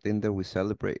something that we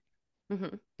celebrate.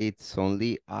 Mm-hmm. It's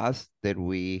only us that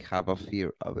we have a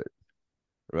fear of it,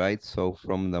 right? So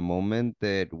from the moment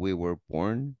that we were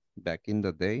born back in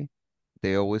the day,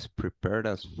 they always prepared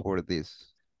us for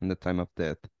this in the time of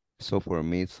death. So for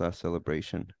me, it's a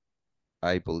celebration.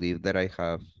 I believe that I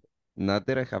have, not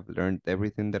that I have learned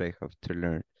everything that I have to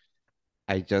learn.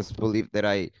 I just believe that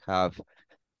I have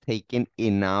taken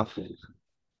enough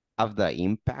of the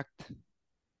impact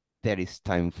that it's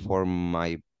time for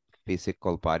my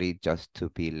physical body just to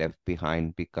be left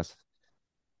behind because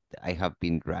I have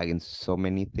been dragging so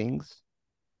many things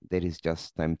that it's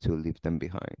just time to leave them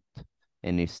behind.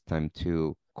 And it's time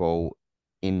to go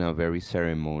in a very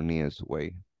ceremonious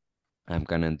way. I'm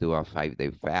gonna do a 5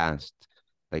 day fast.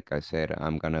 Like I said,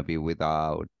 I'm gonna be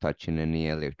without touching any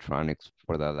electronics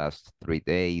for the last 3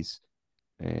 days,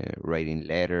 writing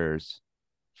letters.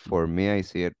 For me, I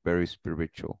see it very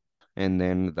spiritual. And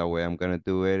then the way I'm gonna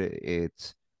do it,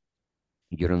 it's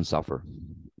you don't suffer,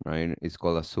 right? It's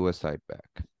called a suicide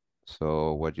bag.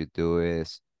 So what you do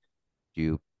is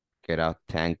you get a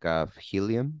tank of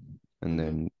helium and Mm-hmm.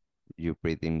 then you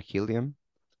breathe in helium.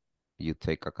 You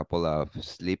take a couple of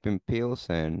sleeping pills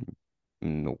and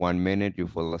in 1 minute you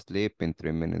fall asleep. In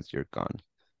 3 minutes you're gone.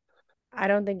 I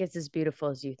don't think it's as beautiful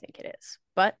as you think it is,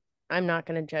 but I'm not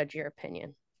going to judge your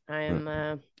opinion. I Uh,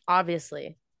 am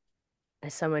obviously,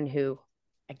 as someone who,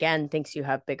 again, thinks you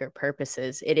have bigger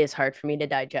purposes, it is hard for me to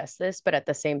digest this, but at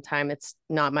the same time, it's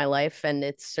not my life and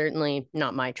it's certainly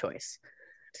not my choice.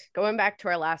 Going back to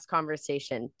our last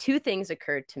conversation, two things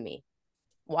occurred to me.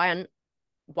 One,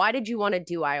 Why did you want to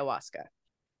do ayahuasca?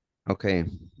 Okay,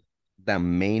 the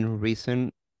main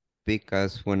reason,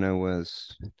 because when I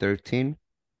was 13,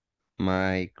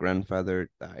 my grandfather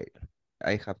died.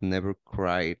 I have never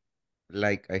cried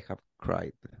like I have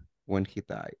cried when he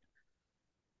died.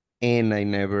 And I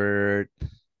never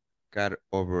got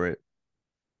over it.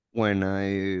 When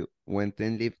I went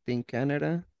and lived in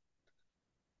Canada,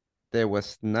 there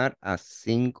was not a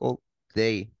single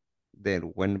day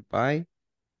that went by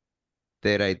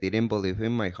that I didn't believe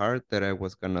in my heart that I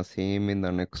was gonna see him in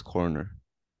the next corner.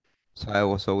 So I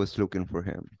was always looking for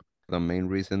him. The main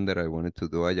reason that I wanted to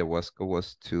do ayahuasca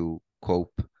was to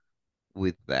cope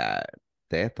with that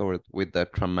death or with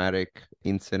that traumatic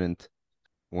incident.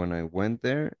 When I went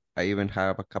there, I even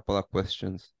have a couple of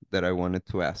questions that I wanted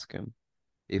to ask him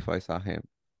if I saw him.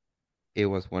 It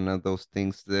was one of those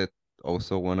things that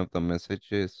also one of the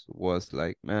messages was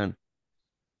like, man,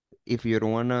 if you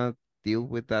don't want to deal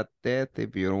with that death,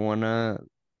 if you don't want to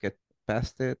get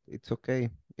past it, it's okay.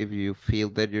 If you feel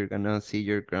that you're gonna see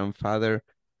your grandfather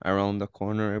around the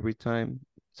corner every time,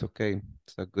 it's okay.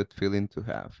 It's a good feeling to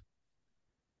have.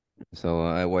 So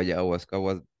ayahuasca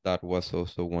was that was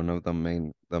also one of the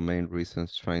main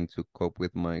reasons trying to cope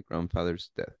with my grandfather's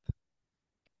death.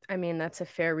 I mean, that's a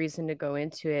fair reason to go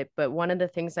into it. But one of the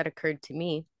things that occurred to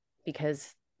me,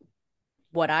 because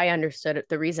what I understood,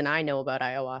 the reason I know about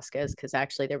ayahuasca is because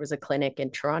actually there was a clinic in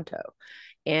Toronto,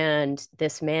 and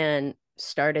this man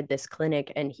started this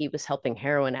clinic and he was helping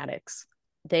heroin addicts.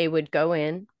 They would go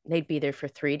in, they'd be there for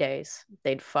 3 days,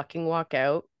 they'd fucking walk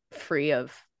out free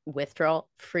of withdrawal,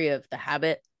 free of the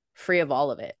habit, free of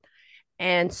all of it.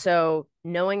 And so,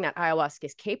 knowing that ayahuasca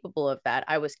is capable of that,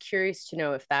 I was curious to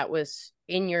know if that was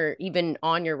in your, even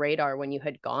on your radar when you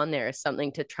had gone there, as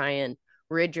something to try and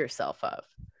rid yourself of,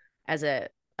 as a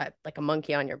like a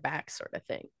monkey on your back sort of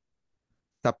thing.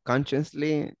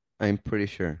 Subconsciously, I'm pretty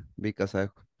sure because I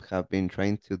have been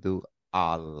trying to do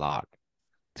a lot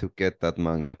to get that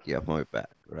monkey off my back,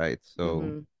 right? So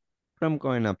Mm-hmm. from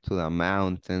going up to the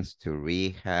mountains to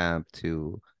rehab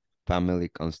to family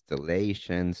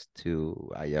constellations to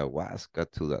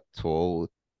ayahuasca to the toad,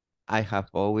 I have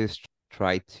always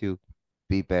tried to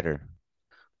be better.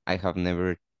 I have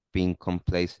never been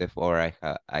complacent or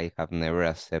I have never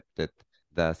accepted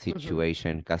the Mm-hmm.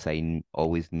 situation because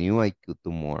always knew I could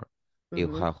do more. It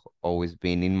Mm-hmm. have always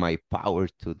been in my power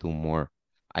to do more.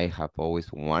 I have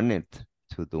always wanted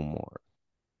to do more,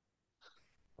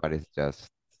 but it's just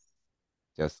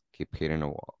keep hitting a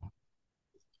wall.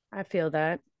 I feel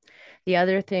that. The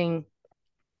other thing,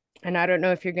 and I don't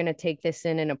know if you're going to take this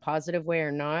in a positive way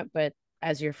or not, but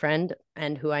as your friend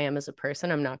and who I am as a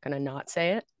person, I'm not going to not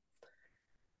say it.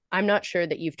 I'm not sure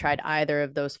that you've tried either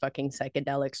of those fucking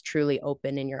psychedelics truly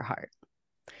open in your heart.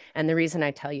 And the reason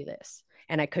I tell you this,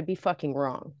 and I could be fucking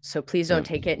wrong, so please don't Yep.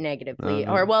 take it No, negatively,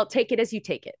 or no. well, take it as you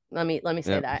take it. Let me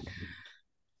say Yep. that.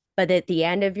 But at the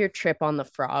end of your trip on the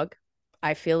frog,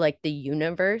 I feel like the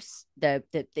universe, the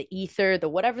ether, the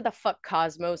whatever the fuck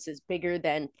cosmos is bigger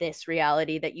than this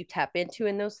reality that you tap into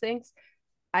in those things.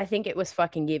 I think it was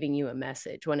fucking giving you a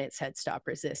message when it said stop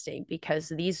resisting, because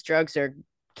these drugs are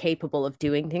capable of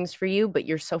doing things for you, but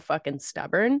you're so fucking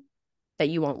stubborn that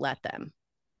you won't let them.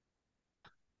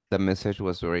 The message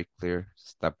was very clear.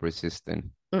 Stop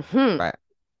resisting. Mm-hmm.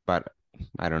 But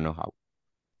I don't know how.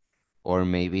 Or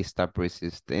maybe stop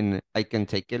resisting. I can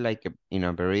take it like in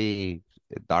a very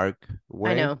dark I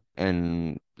way know.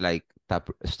 and like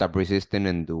stop resisting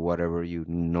and do whatever you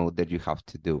know that you have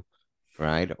to do,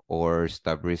 right? Or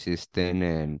stop resisting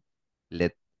and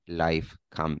let life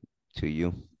come to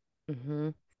you. Mm-hmm.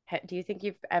 Do you think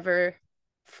you've ever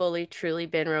fully, truly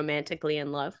been romantically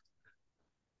in love?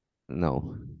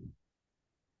 No.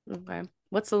 Okay.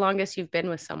 What's the longest you've been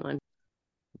with someone?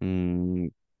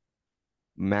 Mm,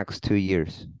 max 2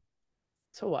 years.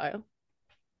 It's a while.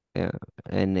 Yeah,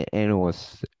 and it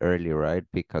was early, right?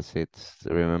 Because it's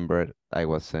remember I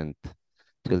wasn't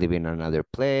to live in another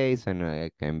place and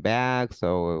I came back,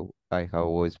 so I have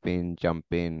always been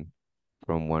jumping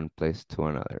from one place to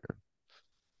another.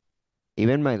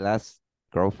 Even my last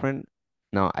girlfriend,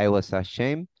 no, I was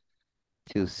ashamed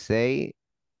to say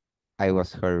I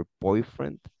was her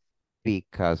boyfriend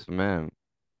because man,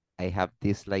 I have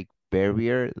this like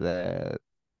barrier that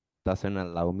doesn't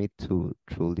allow me to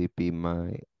truly be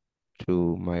my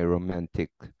romantic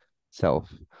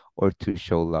self or to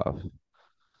show love.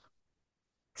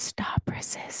 Stop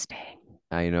resisting.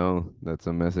 I know that's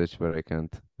a message, but I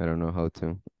can't. I don't know how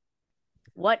to.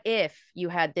 What if you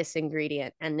had this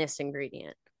ingredient and this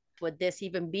ingredient? Would this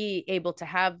even be able to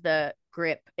have the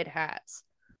grip it has?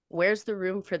 Where's the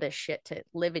room for this shit to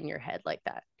live in your head like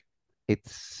that?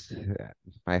 it's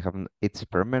I haven't. It's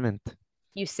permanent.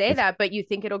 You say It's that, but you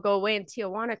think it'll go away in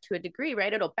Tijuana to a degree,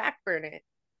 right? It'll backburn it.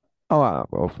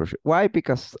 well, for sure. Why?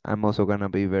 Because I'm also gonna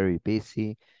be very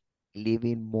busy,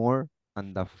 living more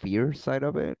on the fear side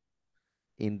of it,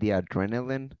 in the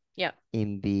adrenaline, Yeah.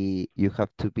 in the you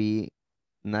have to be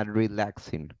not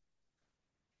relaxing,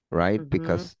 right? Mm-hmm.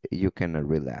 Because you cannot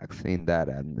relax in that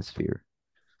atmosphere.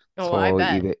 Oh, I So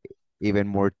bet. even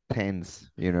more tense,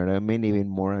 you know what I mean? Even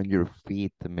more on your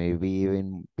feet, maybe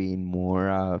even being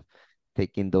more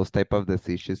taking those type of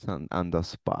decisions on the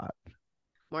spot.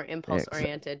 More impulse Ex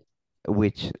oriented.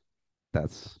 which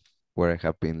that's where I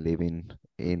have been living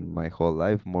in my whole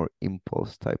life, more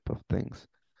impulse type of things.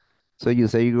 So you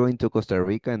say you're going to Costa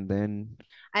Rica and then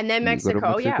And then you go to Mexico.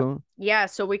 Oh, yeah. Mexico? Yeah.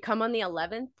 So we come on the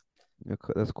 11th.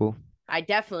 Okay, that's cool. I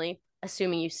definitely,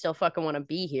 assuming you still fucking want to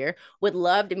be here, would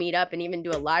love to meet up and even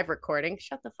do a live recording.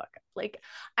 Shut the fuck up. Like,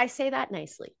 I say that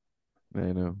nicely.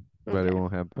 I know, but it Okay.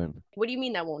 won't happen. What do you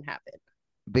mean that won't happen?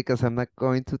 Because I'm not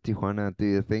going to Tijuana. Do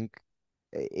you think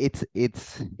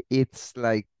it's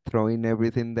like throwing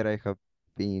everything that I have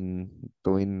been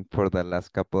doing for the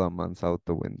last couple of months out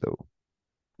the window?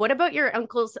 What about your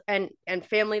uncles and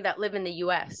family that live in the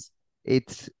US?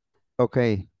 It's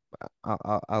okay.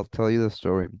 I'll tell you the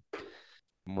story.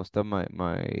 Most of my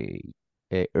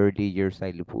early years,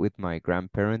 I lived with my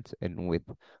grandparents and with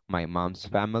my mom's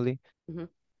family, Mhm.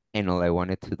 and all I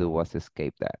wanted to do was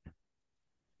escape that.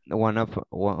 One of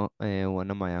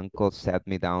my uncles sat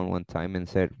me down one time and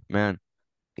said, "Man,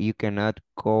 you cannot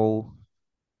go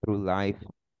through life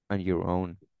on your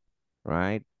own,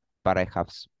 right? But I have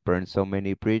burned so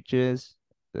many bridges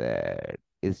that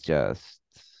it's just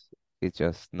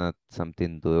not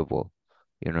something doable.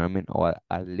 You know what I mean? Or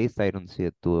at least I don't see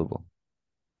it doable.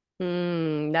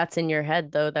 That's in your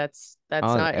head though. That's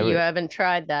Oh, not, you haven't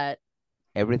tried that.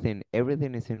 everything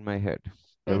is in my head.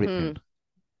 Hmm. Everything.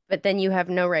 But then you have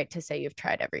no right to say you've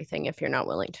tried everything if you're not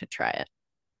willing to try it.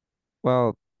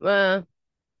 Well, Uh,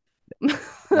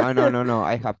 no, no, no, no.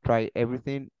 I have tried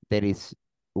everything that is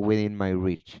within my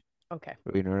reach. okay.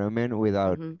 You know what I mean?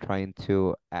 Without Hmm. trying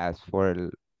to ask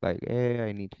for like, hey,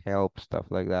 I need help, stuff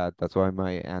like that. That's why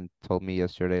my aunt told me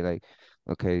yesterday, like,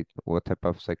 okay, what type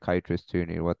of psychiatrist do you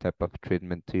need? What type of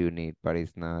treatment do you need? But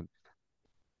it's not.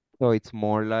 So it's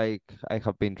more like I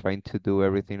have been trying to do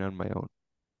everything on my own.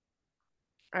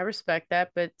 I respect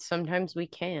that, but sometimes we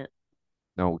can't.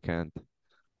 No, we can't.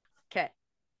 Okay.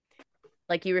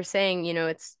 Like you were saying,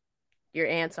 it's your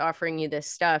aunt's offering you this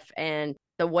stuff and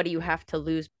the what do you have to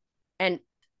lose? And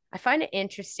I find it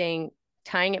interesting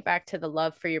tying it back to the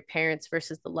love for your parents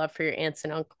versus the love for your aunts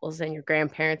and uncles and your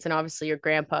grandparents and obviously your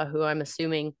grandpa, who I'm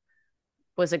assuming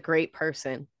was a great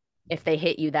person if they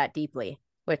hit you that deeply,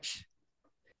 which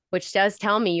does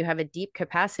tell me you have a deep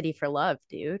capacity for love,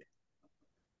 dude.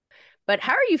 But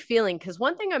how are you feeling? Because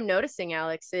one thing I'm noticing,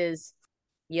 Alex, is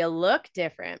you look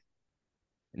different.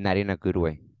 Not in a good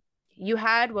way. You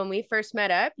had, when we first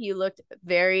met up, you looked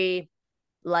very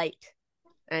light,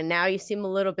 and now you seem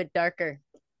a little bit darker.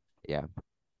 Yeah.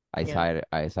 Yeah.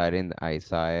 I saw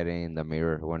it in the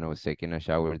mirror when I was taking a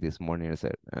shower this morning. I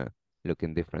said,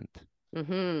 looking different.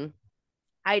 Hmm.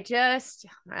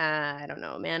 I don't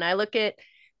know, man.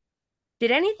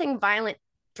 Did anything violent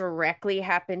directly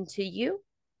happen to you?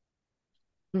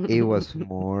 It was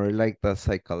more like the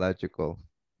psychological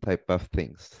type of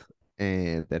things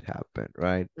that happened,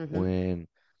 right? Hmm.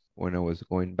 When I was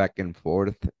going back and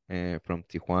forth from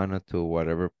Tijuana to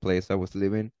whatever place I was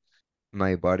living,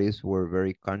 my bodies were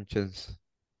very conscious,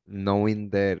 knowing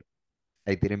that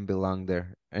I didn't belong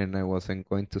there and I wasn't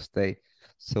going to stay.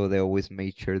 So they always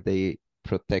made sure they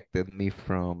protected me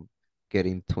from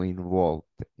getting too involved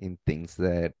in things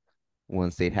that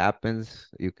once it happens,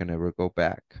 you can never go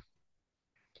back.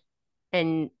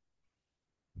 And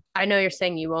I know you're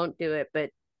saying you won't do it, but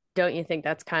don't you think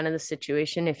that's kind of the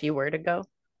situation if you were to go?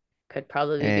 Could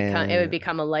probably it would And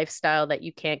become a lifestyle that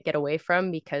you can't get away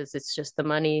from because it's just the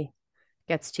money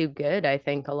gets too good, I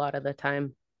think, a lot of the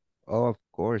time. oh, of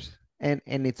course. And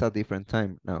it's a different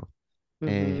time now. Hmm.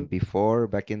 And before,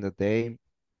 back in the day,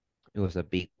 it was a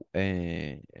big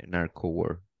narco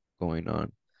war going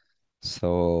on.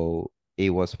 So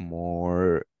it was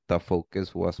more, the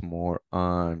focus was more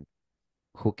on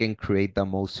who can create the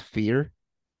most fear.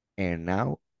 And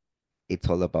now it's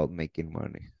all about making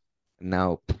money.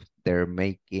 Now they're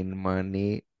making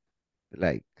money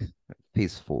like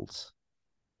peacefuls,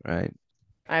 right?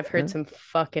 I've heard Huh? some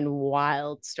fucking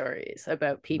wild stories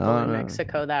about people No, in no.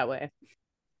 Mexico that way.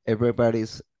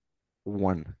 Everybody's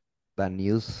one. The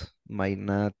news might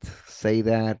not say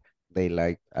that. They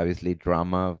like obviously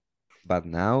drama. But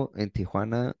now in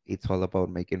Tijuana, it's all about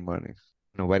making money.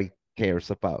 Nobody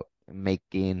cares about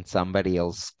making somebody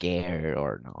else scared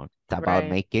or not. It's about Right.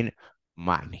 making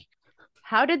money.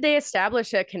 How did they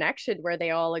establish a connection where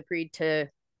they all agreed to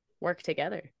work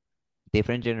together?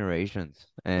 Different generations,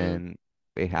 Mm. and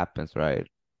it happens, right?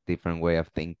 Different way of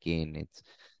thinking. It's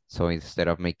so instead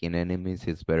of making enemies,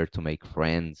 it's better to make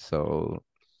friends. So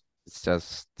it's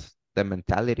just the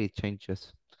mentality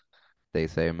changes. They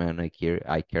say, man, I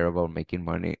care about making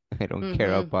money. I don't care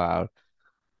Mm-hmm. about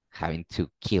having to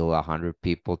kill 100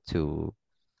 people to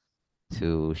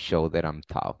show that I'm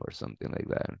tough or something like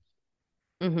that.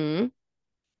 Mm-hmm.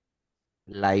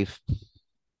 Life,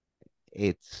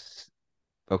 it's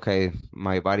okay.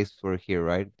 My bodies were here,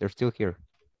 right? They're still here.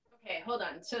 Okay, hold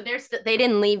on. So they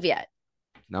didn't leave yet.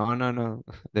 No, no, no.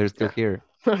 They're still here.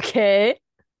 Okay.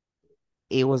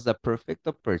 It was the perfect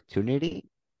opportunity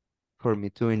for me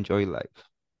to enjoy life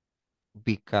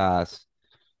because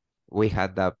we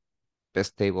had the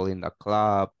best table in the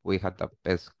club. We had the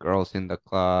best girls in the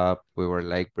club. We were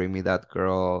like, bring me that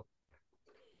girl.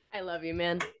 I love you,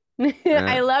 man. Uh,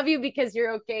 I love you because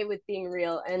you're okay with being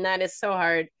real, and that is so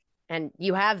hard. And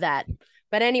you have that.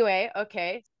 But anyway,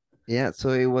 okay. yeah, so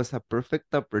it was a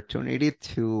perfect opportunity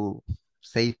to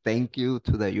say thank you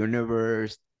to the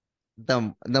universe.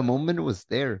 The moment was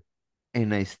there,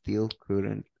 and I still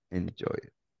couldn't enjoy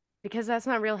it. Because that's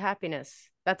not real happiness.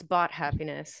 That's bought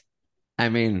happiness. I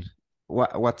mean,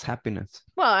 what's happiness?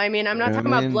 Well, I mean, I'm You know not what I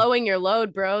talking about mean? blowing your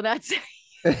load, bro. That's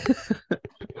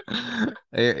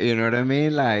You know what I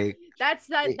mean? Like, that's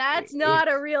not a it's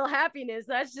real happiness.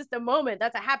 That's just a moment.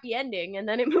 That's a happy ending, and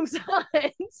then it moves on.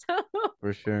 So,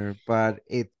 for sure, but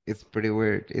it's pretty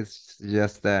weird. It's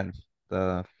just that the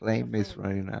the flame is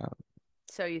flame. running out,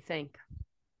 So you think.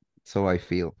 so I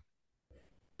feel.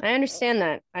 I understand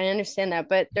that. I understand that.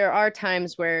 But there are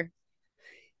times where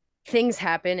things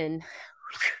happen and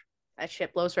that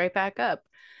shit blows right back up.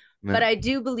 But Man, I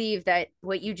do believe that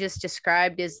what you just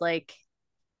described is like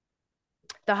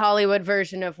the Hollywood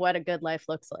version of what a good life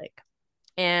looks like.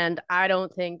 And I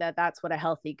don't think that that's what a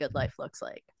healthy good life looks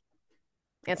like.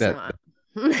 It's that not.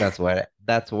 I,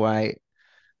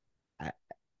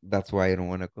 that's why I don't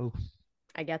want to go.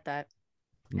 I get that.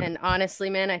 Man. And honestly,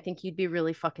 man, I think you'd be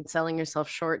really fucking selling yourself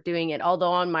short doing it.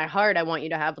 Although on my heart, I want you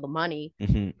to have the money.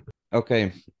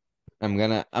 Okay, I'm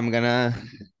gonna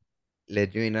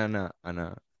let you in on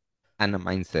a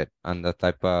mindset on the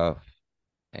type of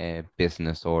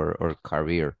business or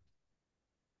career.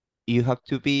 You have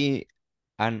to be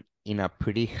in a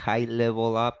pretty high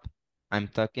level up. I'm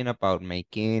talking about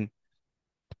making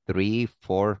 3,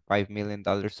 4, $5 million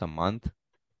a month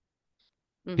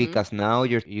Mm-hmm. because now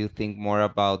you think more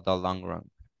about the long run.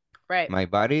 Right. My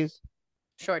body's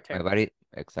Short my term. body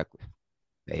exactly.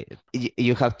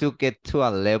 You have to get to a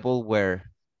level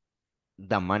where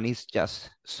the money's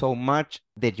just so much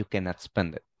that you cannot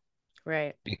spend it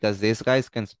Right. because these guys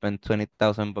can spend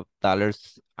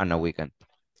 $20,000 on a weekend.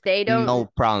 They don't. No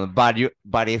problem. But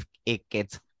it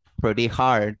gets pretty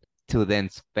hard to then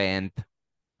spend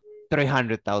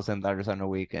 $300,000 on a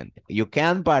weekend. You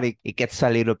can, but it gets a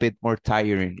little bit more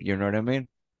tiring. You know what I mean?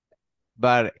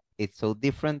 But it's so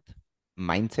different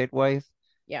mindset wise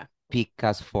Yeah.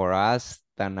 because for us,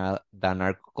 the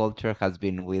narco culture has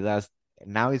been with us.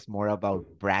 Now it's more about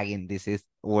bragging. This is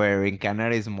where in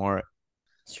Canada is more,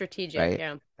 Strategic. right?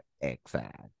 Yeah.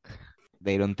 Exact.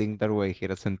 They don't think that way. He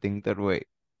doesn't think that way.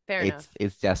 Fair It's enough.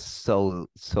 it's just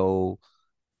so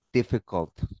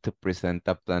difficult to present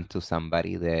a plan to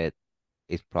somebody that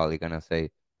is probably gonna say,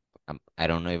 I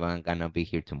don't know if I'm gonna be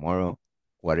here tomorrow.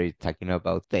 What are you talking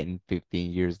about 10,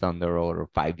 15 years down the road or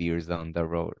 5 years down the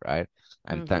road, right?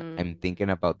 Mm-hmm. I'm thinking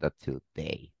about that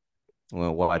today.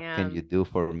 Well, what can Yeah. you do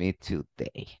for me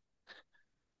today?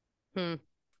 Hmm.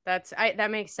 That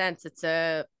makes sense. It's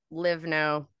a live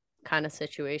now kind of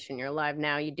situation. You're alive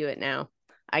now, you do it now.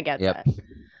 I get Yep, that.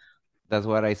 that's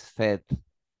what I said.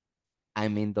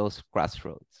 I'm in those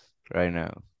crossroads right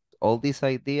now. All these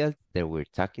ideas that we're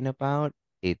talking about,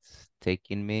 it's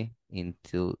taking me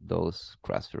into those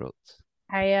crossroads.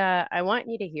 I want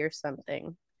you to hear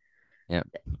something Yep.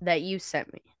 that you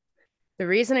sent me. The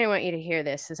reason I want you to hear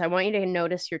this is I want you to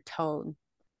notice your tone.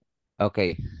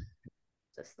 Okay. Is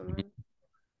this the one?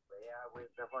 Yeah, we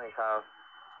definitely have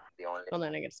the only Hold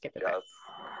on, I gotta skip it back.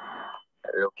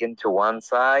 just looking to one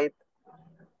side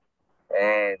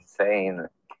and saying,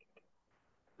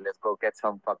 let's go get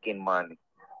some fucking money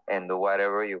and do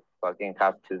whatever you fucking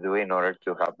have to do in order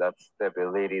to have that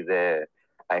stability that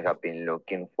I have been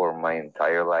looking for my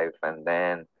entire life. And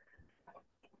then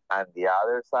on the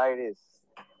other side is,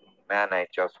 man, I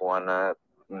just wanna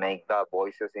make the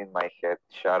voices in my head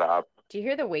shut up Do you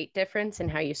hear the weight difference in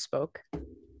how you spoke?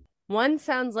 One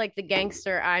sounds like the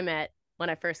gangster I met when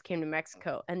I first came to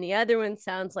Mexico, and the other one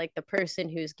sounds like the person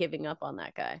who's giving up on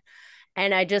that guy.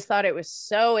 And I just thought it was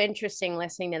so interesting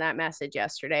listening to that message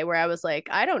yesterday, where I was like,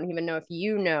 I don't even know if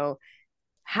you know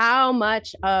how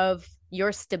much of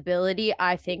your stability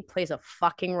I think plays a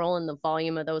fucking role in the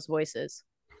volume of those voices.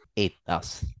 It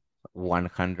does.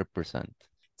 100%.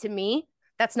 To me,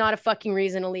 that's not a fucking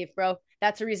reason to leave, bro.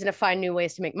 That's a reason to find new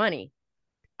ways to make money.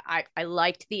 I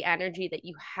liked the energy that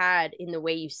you had in the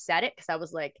way you said it, because I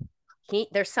was like,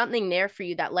 there's something there for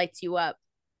you that lights you up.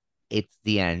 It's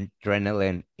the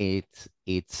adrenaline.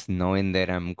 It's knowing that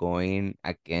I'm going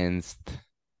against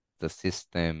the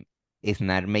system. It's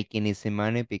not making easy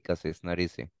money because it's not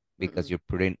easy, because you're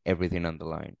putting everything on the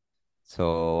line. So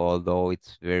although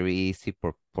it's very easy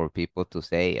for people to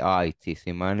say, oh, it's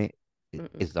easy money,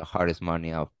 it's the hardest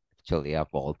money actually of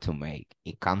all to make.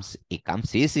 It comes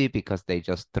easy because they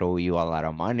just throw you a lot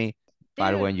of money.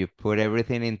 But when you put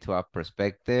everything into a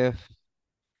perspective,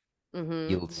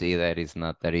 you'll see that it's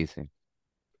not that easy.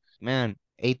 Man,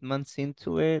 8 months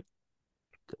into it,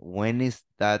 when is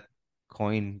that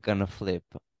coin gonna flip,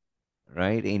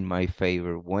 right? In my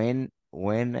favor. When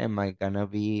am I gonna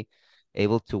be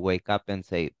able to wake up and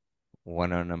say,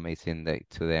 what an amazing day.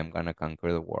 Today I'm gonna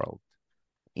conquer the world,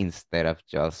 instead of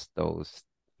just those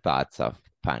thoughts of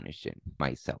punishing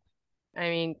myself. I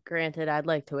mean, granted, I'd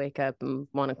like to wake up and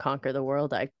want to conquer the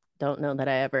world. I don't know that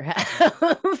I ever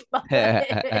have.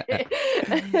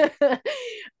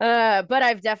 But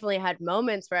I've definitely had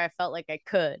moments where I felt like I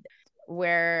could,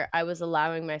 where I was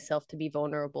allowing myself to be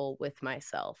vulnerable with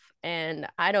myself. And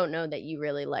I don't know that you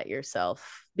really let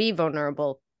yourself be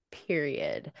vulnerable,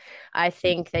 period. I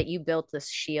think that you built this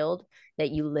shield that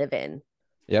you live in.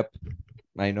 Yep,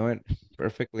 I know it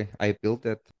perfectly. I built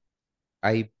it.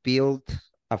 I built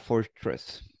a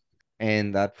fortress,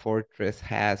 and that fortress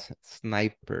has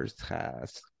snipers,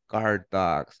 has guard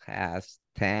dogs, has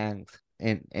tanks,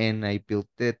 and I built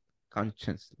it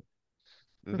consciously,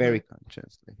 very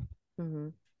consciously.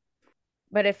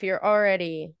 But if you're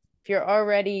already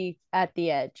at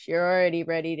the edge, you're already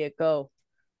ready to go,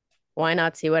 why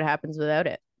not see what happens without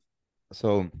it?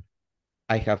 So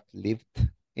I have lived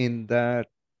in that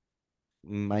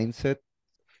mindset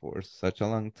for such a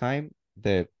long time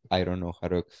that I don't know how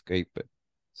to escape it.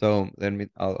 So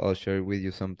I'll share with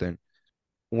you something.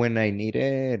 When I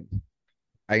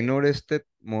noticed it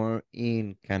more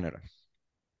in Canada.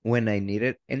 When I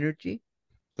needed energy,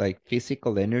 like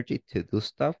physical energy to do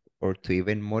stuff or to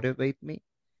even motivate me,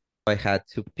 I had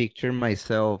to picture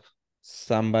myself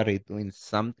somebody doing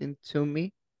something to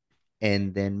me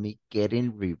and then me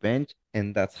getting revenge.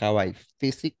 And that's how I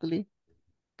physically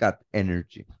got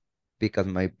energy, because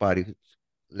my body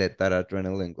let that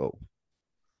adrenaline go.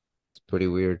 It's pretty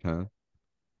weird, huh?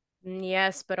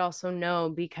 Yes, but also no,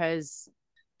 because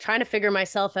trying to figure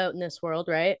myself out in this world,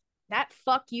 right? That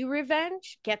fuck you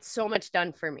revenge gets so much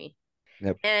done for me.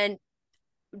 Yep. And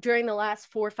during the last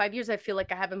 4 or 5 years, I feel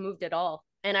like I haven't moved at all.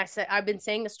 And I've been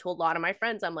saying this to a lot of my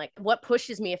friends. I'm like, what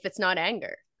pushes me if it's not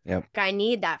anger? Yep. I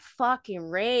need that fucking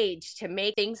rage to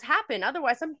make things happen.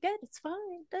 Otherwise, I'm good. It's fine.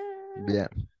 Yeah.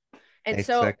 And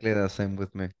exactly the same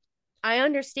with me. I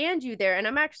understand you there. And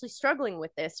I'm actually struggling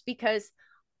with this because,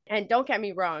 and don't get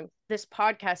me wrong, this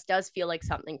podcast does feel like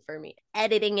something for me.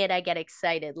 Editing it, I get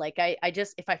excited. Like I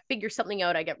just, if I figure something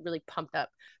out, I get really pumped up.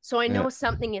 So I know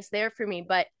something is there for me,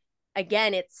 but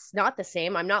again, it's not the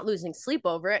same. I'm not losing sleep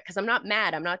over it because I'm not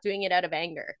mad. I'm not doing it out of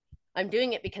anger. I'm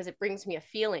doing it because it brings me a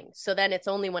feeling. So then it's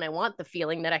only when I want the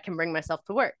feeling that I can bring myself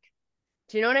to work.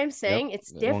 Do you know what I'm saying?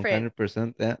 It's different.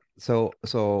 100%. Yeah.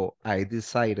 So I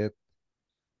decided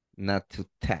not to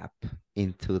tap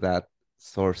into that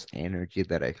source energy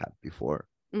that I had before.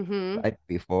 Right?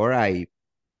 Before, I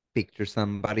picture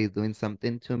somebody doing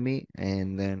something to me,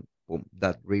 and then boom,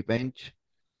 that revenge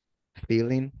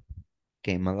feeling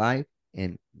came alive,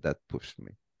 and that pushed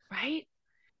me. Right?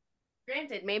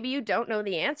 Granted, maybe you don't know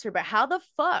the answer, but how the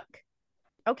fuck?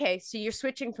 Okay, so you're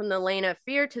switching from the lane of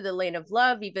fear to the lane of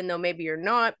love, even though maybe you're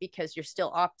not, because you're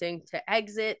still opting to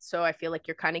exit. So I feel like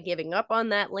you're kind of giving up on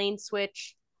that lane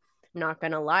switch. I'm not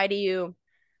going to lie to you.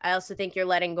 I also think you're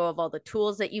letting go of all the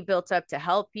tools that you built up to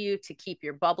help you to keep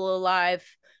your bubble alive.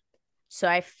 So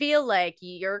I feel like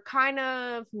you're kind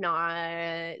of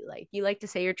not, like, you like to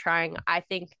say you're trying. I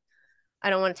think I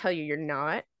don't want to tell you you're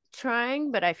not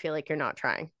trying, but I feel like you're not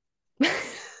trying.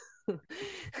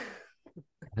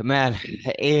 Man,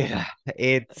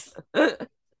 it's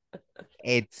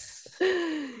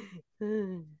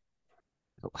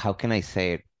how can I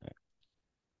say it?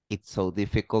 It's so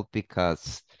difficult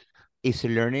because it's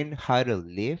learning how to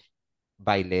live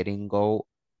by letting go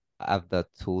of the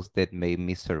tools that made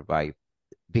me survive.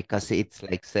 Because it's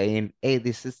like saying, hey,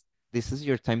 this is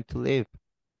your time to live.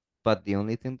 But the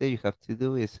only thing that you have to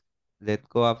do is let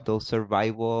go of those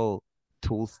survival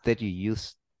tools that you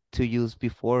used to use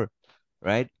before,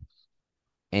 right?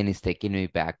 And it's taking me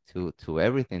back to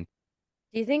everything.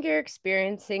 Do you think you're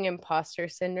experiencing imposter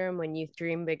syndrome when you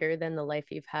dream bigger than the life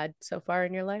you've had so far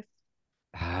in your life?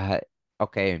 Uh,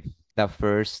 okay, the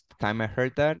first time I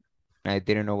heard that, I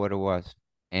didn't know what it was,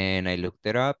 and I looked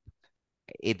it up.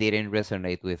 It didn't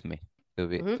resonate with me, to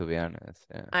be Mhm. to be honest.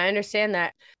 Yeah. I understand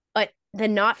that. But the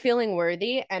not feeling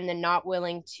worthy and the not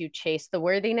willing to chase the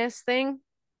worthiness thing,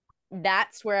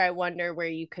 that's where I wonder where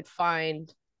you could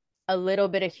find a little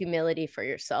bit of humility for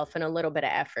yourself and a little bit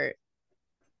of effort.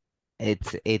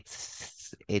 It's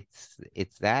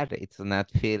that it's not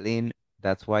feeling.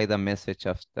 That's why the message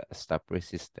of stop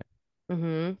resisting,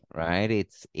 Mm-hmm. right?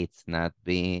 It's not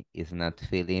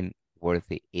feeling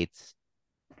worthy. It's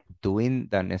doing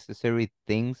the necessary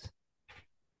things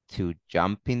to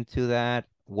jump into that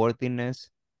worthiness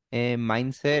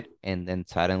mindset, and then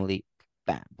suddenly,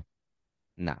 bam,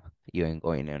 nah, you ain't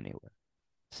going anywhere.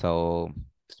 So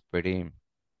it's pretty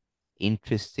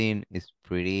interesting. It's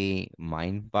pretty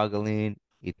mind-boggling.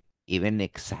 It even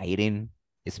exciting.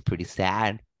 It's pretty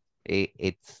sad.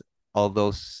 It's all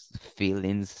those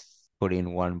feelings put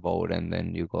in one boat, and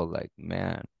then you go like,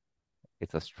 man,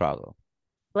 it's a struggle.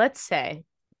 Let's say,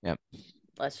 Yep.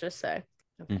 let's just say,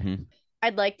 okay. Mm-hmm.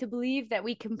 I'd like to believe that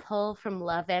we can pull from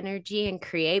love energy and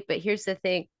create, but here's the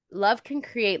thing: love can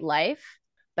create life,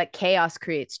 but chaos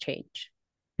creates change.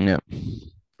 Yeah.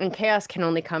 And chaos can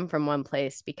only come from one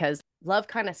place because love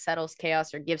kind of settles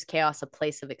chaos or gives chaos a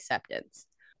place of acceptance.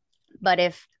 But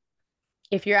if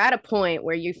you're at a point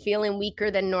where you're feeling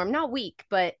weaker than norm, not weak,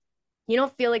 but you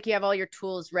don't feel like you have all your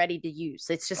tools ready to use.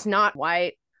 It's just not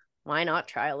why not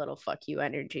try a little fuck you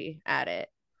energy at it?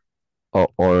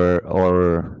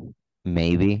 Or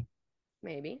maybe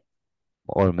Maybe.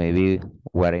 maybe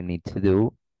what I need to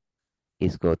do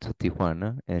is go to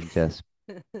Tijuana and just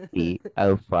be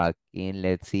a fucking,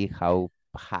 let's see how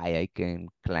high I can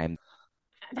climb.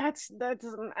 That's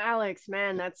Alex,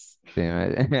 man. That's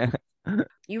the-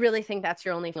 you really think that's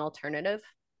your only alternative?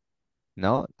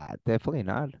 No, definitely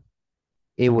not.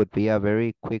 It would be a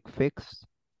very quick fix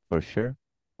for sure.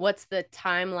 What's the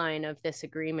timeline of this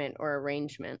agreement or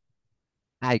arrangement?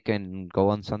 I can go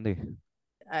on Sunday.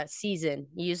 Season.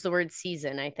 You used the word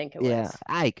season, I think it Yeah, was.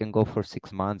 I can go for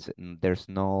 6 months, and there's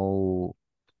no,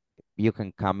 you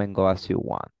can come and go as you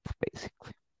want,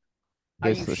 basically. Are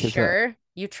you He's a sure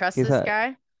you trust he's this a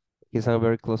guy? he's a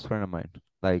very close friend of mine.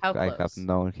 Like How I have close?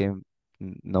 known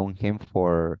him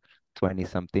for 20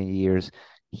 something years.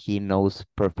 He knows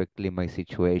perfectly my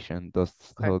situation.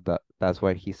 Okay. That's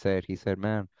why he said,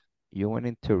 man, you went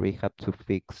into rehab to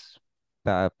fix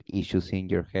the issues in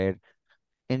your head,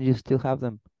 and you still have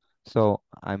them. So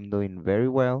I'm doing very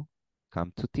well.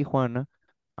 Come to Tijuana.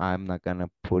 I'm not gonna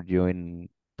put you in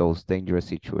those dangerous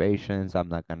situations. I'm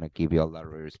not gonna give you a lot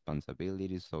of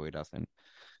responsibilities so it doesn't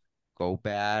go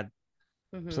bad.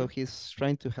 Mm-hmm. So he's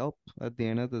trying to help at the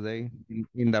end of the day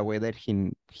in the way that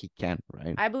he can,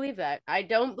 right? I believe that. I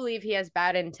don't believe he has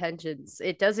bad intentions.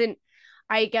 It doesn't,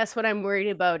 I guess what I'm worried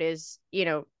about is,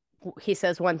 he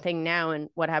says one thing now, and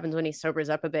what happens when he sobers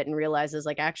up a bit and realizes,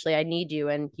 like, actually, I need you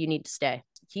and you need to stay.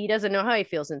 He doesn't know how he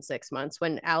feels in 6 months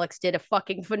when Alex did a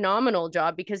fucking phenomenal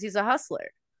job because he's a hustler.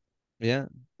 Yeah.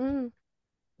 Mm.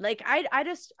 Like, I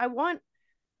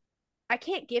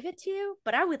can't give it to you,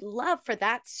 but I would love for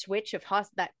that switch of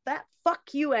that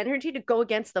fuck you energy to go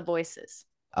against the voices.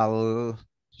 I'll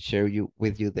share you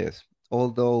with you this.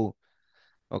 Although,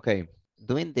 okay,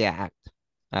 doing the act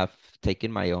of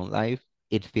taking my own life,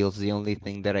 it feels the only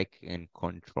thing that I can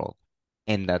control.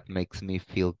 And that makes me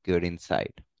feel good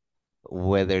inside.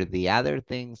 Whether the other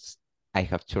things, I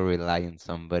have to rely on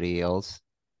somebody else,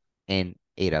 and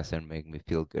it doesn't make me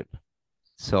feel good.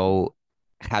 So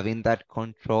having that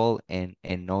control, and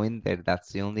knowing that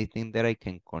that's the only thing that I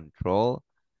can control,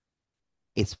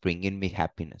 it's bringing me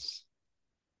happiness.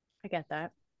 I get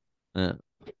that. Uh,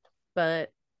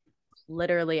 But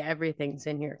literally everything's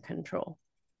in your control.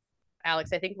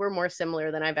 Alex, I think we're more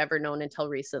similar than I've ever known until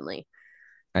recently.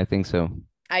 I think so.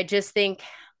 I just think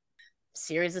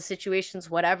series of situations,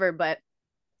 whatever, but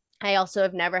I also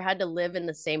have never had to live in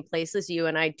the same place as you.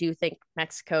 And I do think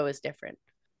Mexico is different.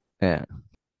 Yeah,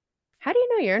 How do you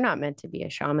know you're not meant to be a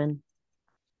shaman?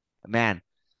 man,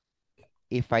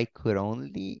 if I could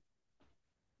only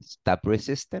stop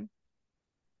resisting,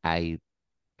 I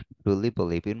truly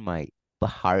believe in my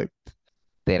heart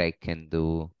that I can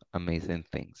do amazing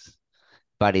things.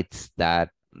 But it's that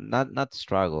not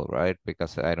struggle, right?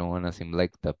 Because I don't want to seem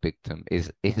like the victim.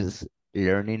 Is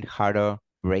learning how to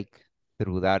break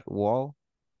through that wall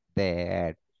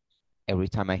that every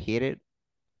time I hit it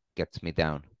gets me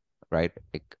down, right?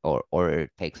 Or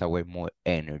it takes away more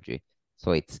energy.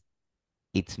 So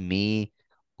it's me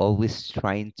always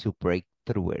trying to break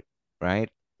through it, right?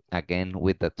 Again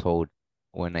with the toad,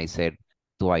 when I said,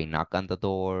 do I knock on the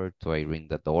door? Do I ring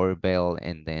the doorbell?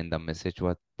 And then the message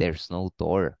was, there's no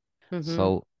door. Mm-hmm.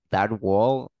 So that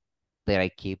wall that I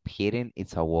keep hitting,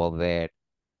 it's a wall that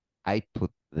I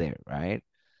put there, right?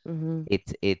 Mm-hmm.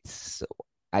 It's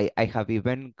I have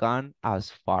even gone as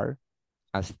far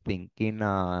as thinking,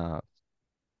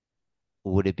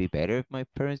 would it be better if my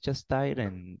parents just died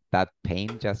and that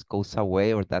pain just goes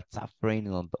away, or that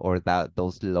suffering, or that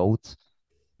those loads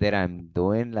that I'm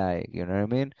doing, like, you know what I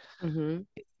mean? Mm-hmm.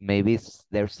 Maybe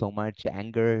there's so much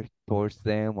anger towards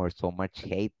them or so much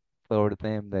hate for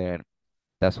them that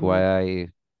that's Mm-hmm. why I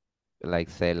like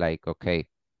say like, okay,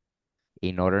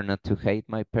 in order not to hate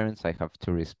my parents, I have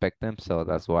to respect them. So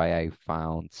that's why I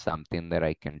found something that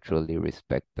I can truly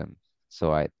respect them.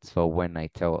 So when I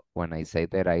say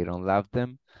that I don't love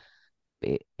them,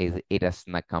 it is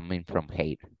not coming from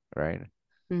hate, right?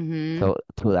 Mm-hmm. So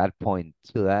to that point,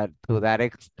 to that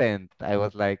extent, I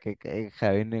was like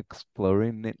having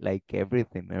exploring it, like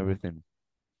everything.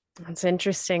 That's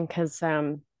interesting because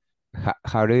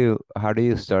How do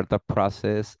you start the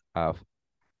process of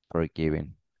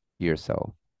forgiving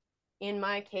yourself? in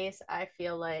my case, I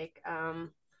feel like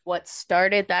what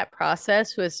started that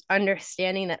process was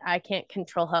understanding that I can't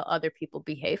control how other people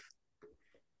behave.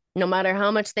 No matter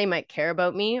how much they might care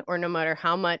about me, or no matter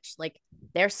how much, like,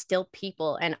 they're still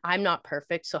people and I'm not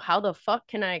perfect. So, how the fuck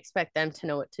can I expect them to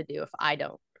know what to do if I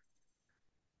don't?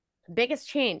 Biggest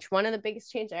change, one of the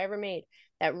biggest change I ever made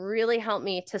that really helped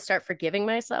me to start forgiving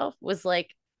myself was like,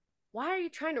 why are you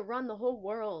trying to run the whole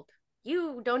world?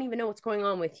 You don't even know what's going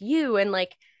on with you. And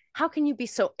like, how can you be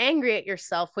so angry at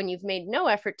yourself when you've made no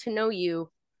effort to know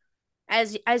you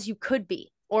as you could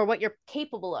be or what you're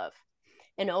capable of?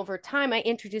 And over time, I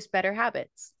introduced better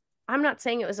habits. I'm not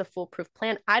saying it was a foolproof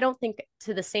plan. I don't think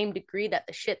to the same degree that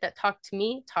the shit that talked to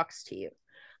me talks to you.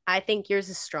 I think yours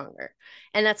is stronger.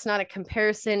 And that's not a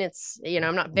comparison. It's,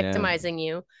 I'm not Yeah. victimizing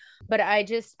you, but I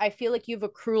feel like you have a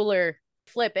crueler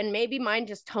flip. And maybe mine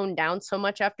just toned down so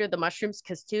much after the mushrooms.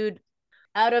 Cause, dude,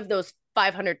 out of those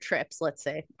 500 trips, let's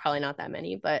say, probably not that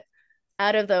many, but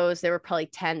out of those, there were probably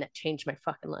 10 that changed my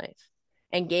fucking life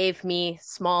and gave me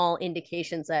small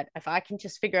indications that if I can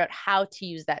just figure out how to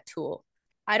use that tool,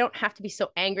 I don't have to be so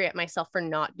angry at myself for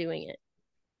not doing it.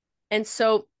 And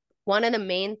so, one of the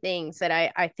main things that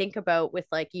I think about with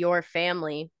like your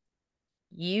family,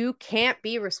 you can't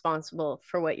be responsible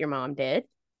for what your mom did.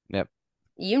 Yep.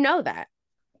 You know that.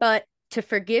 But to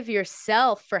forgive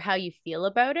yourself for how you feel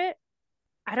about it,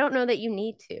 I don't know that you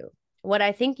need to. What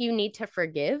I think you need to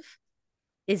forgive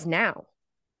is now.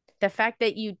 The fact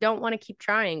that you don't want to keep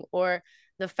trying, or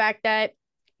the fact that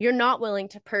you're not willing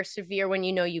to persevere when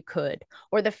you know you could,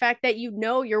 or the fact that you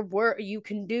know your work you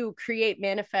can do, create,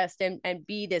 manifest, and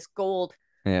be this gold.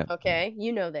 Yeah. Okay,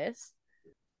 you know this.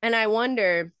 And I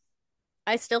wonder,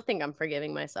 I still think I'm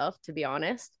forgiving myself, to be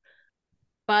honest,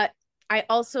 but I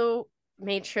also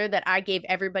made sure that I gave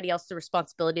everybody else the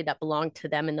responsibility that belonged to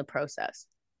them in the process.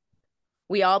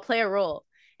 We all play a role.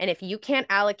 And if you can't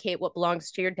allocate what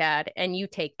belongs to your dad and you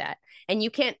take that, and you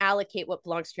can't allocate what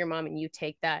belongs to your mom and you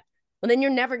take that, well, then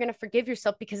you're never going to forgive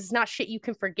yourself because it's not shit you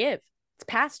can forgive. It's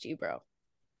past you, bro.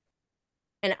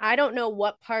 And I don't know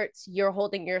what parts you're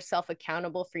holding yourself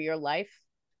accountable for your life,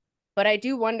 but I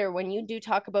do wonder when you do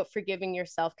talk about forgiving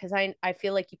yourself, because I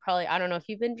feel like you probably, I don't know if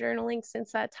you've been journaling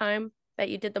since that time that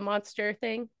you did the monster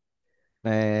thing.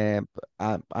 On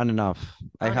and off.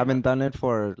 I On and haven't off. done it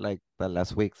for like the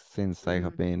last week since I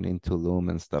have Mm, been in Tulum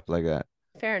and stuff like that.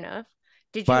 fair enough.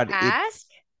 Did you But ask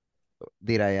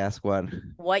did I ask what?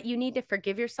 what you need to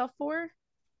forgive yourself for?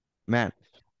 Man,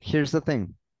 here's the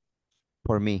thing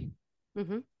for me.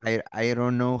 Mm-hmm. I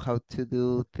don't know how to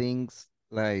do things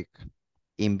like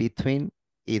in between.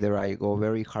 Either I go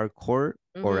very hardcore or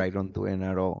Mm-hmm. I don't do it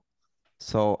at all.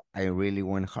 So I really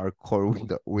went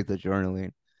hardcore with the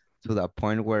journaling to the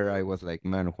point where I was like,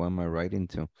 man, who am I writing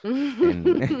to?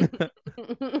 And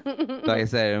so I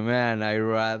said, man, I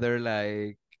rather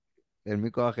like let me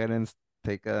go ahead and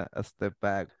take a step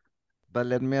back. But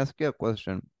let me ask you a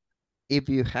question. If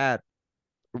you had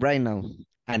right now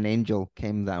an angel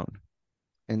came down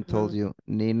and told Mhm, you,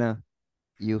 Nina,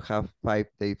 you have 5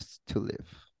 days to live,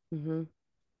 mhm,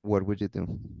 what would you do?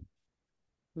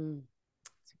 mm.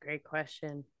 It's a great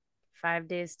question. 5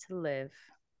 days to live.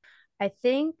 I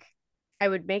think. I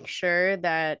would make sure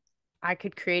that I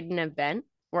could create an event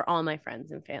where all my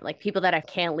friends and family, like people that I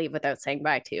can't leave without saying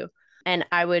bye to, and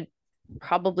I would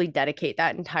probably dedicate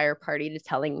that entire party to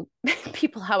telling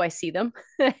people how I see them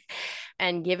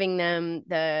and giving them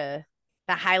the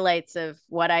highlights of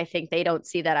what I think they don't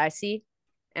see that I see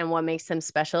and what makes them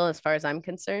special as far as I'm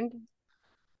concerned.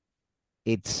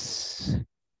 It's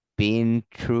being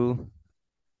true,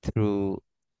 true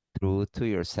to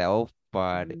yourself,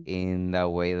 but Mhm. in the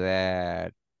way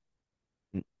that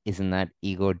is not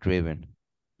ego driven,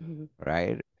 Mhm.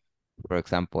 right? For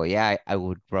example, yeah, I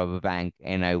would rob a bank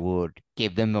and I would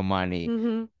give them the money,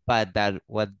 Mhm. but that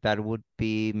would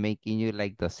be making you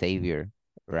like the savior,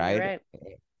 You're right? right.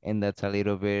 And that's a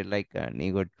little bit like an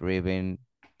ego driven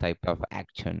type of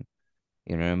action.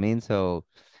 You know what I mean? So,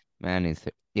 man,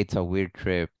 it's a weird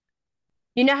trip.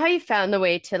 You know how you found the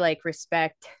way to like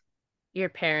respect your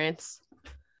parents?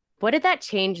 What did that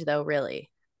change though,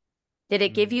 really? Did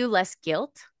it give Mm. you less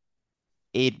guilt?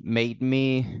 It made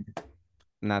me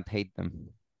not hate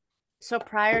them. So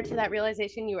prior to that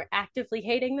realization, you were actively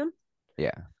hating them?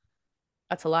 Yeah,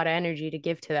 That's a lot of energy to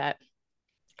give to that.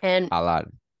 And a lot.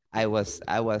 I was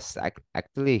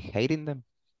actually hating them,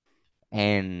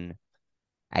 and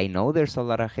I know there's a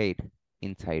lot of hate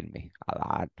inside me,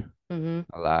 mm-hmm,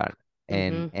 a lot,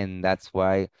 mm-hmm, and that's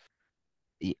why.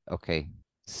 Okay,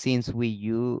 since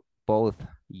you both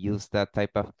use that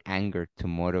type of anger to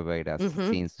motivate us,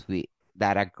 mm-hmm, since we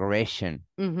that aggression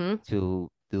mm-hmm. to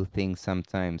do things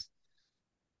sometimes,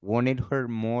 won't it hurt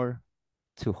more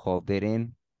to hold it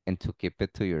in and to keep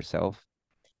it to yourself?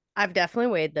 I've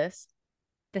definitely weighed this.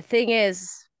 The thing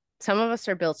is, some of us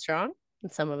are built strong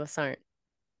and some of us aren't,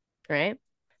 right?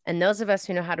 And those of us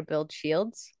who know how to build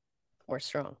shields, we're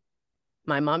strong.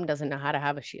 My mom doesn't know how to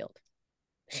have a shield.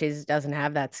 She doesn't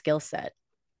have that skill set.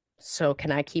 So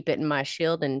can I keep it in my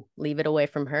shield and leave it away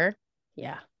from her?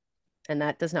 Yeah. And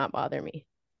that does not bother me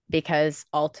because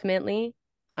ultimately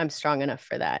I'm strong enough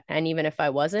for that. And even if I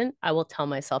wasn't, I will tell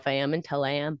myself I am until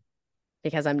I am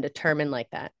because I'm determined like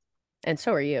that. And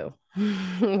so are you.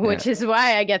 Yeah, Which is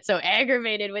why I get so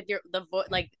aggravated with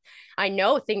like I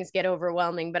know things get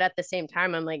overwhelming, but at the same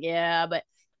time I'm like, yeah, but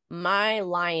my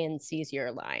lion sees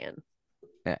your lion,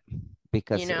 yeah. you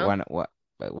Because know?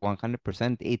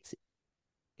 100%,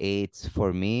 it's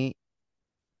for me,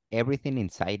 everything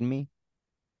inside me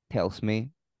tells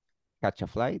me catch a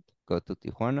flight, go to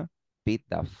Tijuana, beat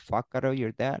the fuck out of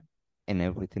your dad, and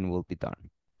everything will be done.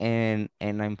 And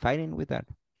I'm fighting with that.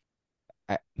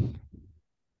 I,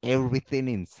 everything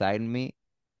inside me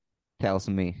tells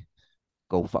me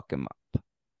go fuck him up.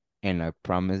 And I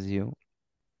promise you,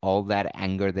 all that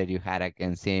anger that you had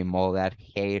against him, all that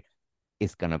hate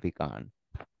is gonna be gone.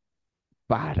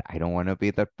 But I don't want to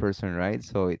be that person, right?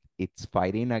 So it's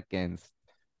fighting against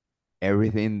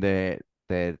everything that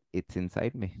it's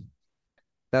inside me.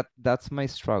 That's my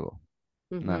struggle.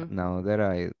 Now, Mm-hmm. now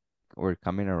that we're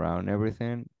coming around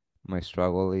everything, my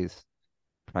struggle is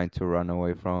trying to run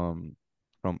away from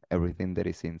everything that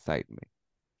is inside me.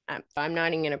 I'm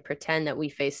not even going to pretend that we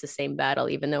face the same battle,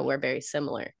 even though we're very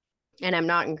similar. And I'm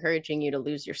not encouraging you to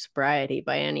lose your sobriety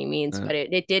by any means, Uh, but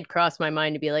it did cross my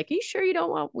mind to be like, are you sure you don't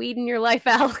want weed in your life,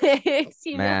 Alex?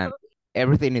 You know, Man,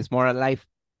 everything is more alive.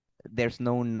 There's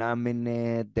no numb in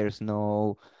it. There's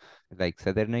no like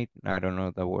sedernate. I don't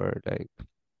know the word. Like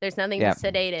there's nothing to yeah,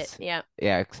 sedate it. Yeah.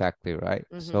 yeah, exactly right.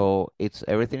 Mm-hmm. So it's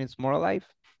everything is more alive.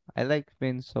 I like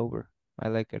being sober. I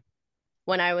like it.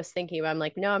 When I was thinking about, I'm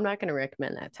like, no, I'm not going to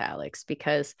recommend that to Alex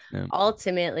because Yeah.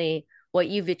 ultimately, what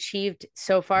you've achieved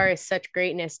so far is such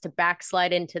greatness to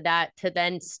backslide into that, to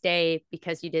then stay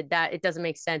because you did that. It doesn't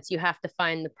make sense. You have to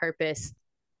find the purpose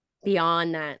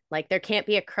beyond that. Like there can't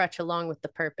be a crutch along with the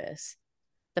purpose.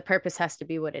 The purpose has to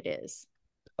be what it is.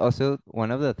 Also, one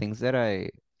of the things that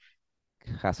I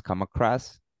has come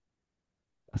across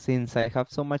since I have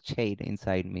so much hate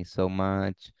inside me, so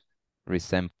much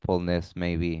resentfulness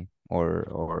maybe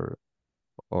or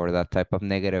that type of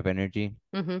negative energy.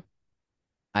 Mm-hmm.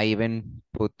 I even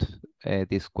put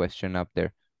this question up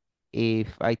there.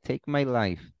 If I take my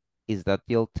life, is that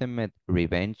the ultimate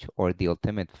revenge or the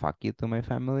ultimate fuck you to my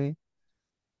family?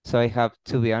 So I have,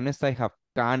 to be honest, I have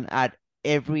gone at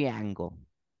every angle.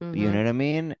 You Mm-hmm. know what I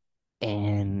mean?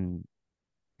 And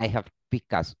I have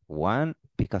because one,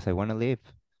 because I want to live,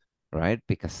 right?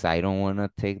 Because I don't want to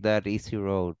take that easy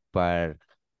road, but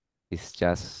it's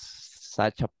just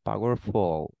such a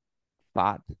powerful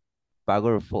thought,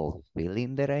 powerful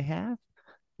feeling that I have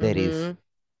that is Mm-hmm.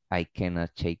 I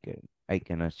cannot shake it. I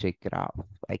cannot shake it off.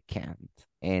 I can't.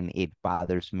 And it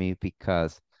bothers me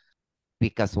because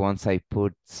once I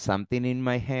put something in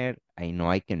my head, I know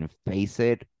I can face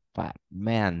it But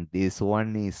man, this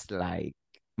one is like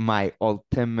my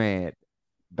ultimate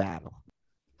battle.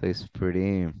 So it's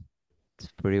pretty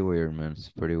weird, man. It's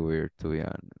pretty weird to be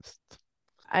honest.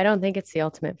 I don't think it's the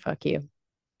ultimate fuck you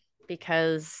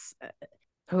because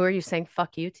who are you saying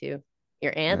fuck you to?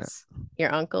 Your Yeah. aunts,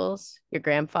 your uncles, your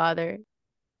grandfather.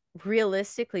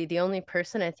 Realistically, the only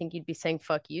person I think you'd be saying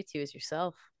fuck you to is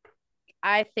yourself.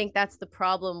 I think that's the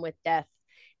problem with death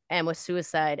and with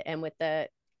suicide and with the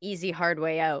easy, hard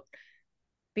way out.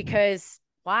 Because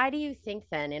why do you think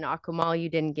then in Akumal you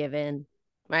didn't give in?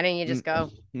 Why didn't you just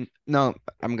go? No,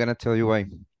 I'm gonna tell you why.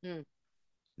 Hmm.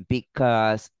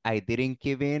 Because I didn't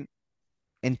give in,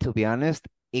 and to be honest,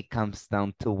 it comes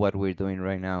down to what we're doing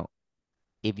right now.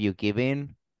 If you give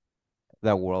in,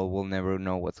 the world will never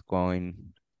know what's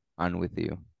going on with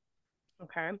you.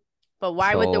 Okay. But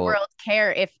why would the So world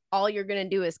care if all you're going to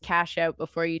do is cash out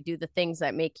before you do the things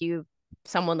that make you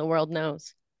someone the world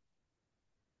knows?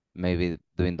 maybe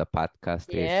doing the podcast is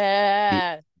the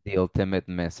Yeah. the ultimate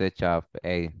message of,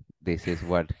 hey, this is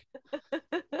what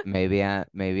maybe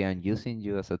I'm using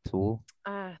you as a tool.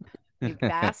 Ah, you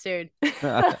bastard.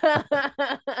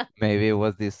 Maybe it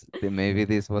was maybe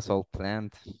this was all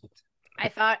planned. I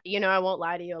thought, I won't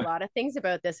lie to you. A lot of things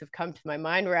about this have come to my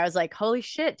mind where I was like, holy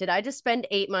shit, did I just spend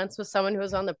 8 months with someone who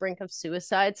was on the brink of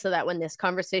suicide so that when this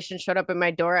conversation showed up at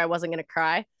my door, I wasn't going to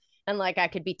cry and like I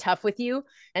could be tough with you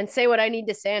and say what I need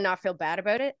to say and not feel bad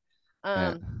about it?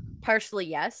 Yeah, Partially,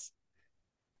 yes.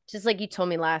 Just like you told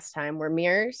me last time, we're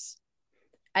mirrors.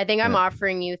 I think I'm yeah,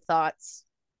 offering you thoughts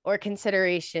or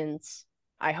considerations,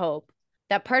 I hope,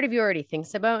 that part of you already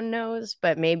thinks about and knows,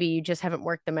 but maybe you just haven't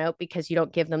worked them out because you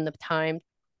don't give them the time.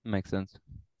 makes sense.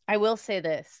 I will say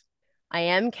this. I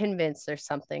am convinced there's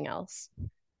something else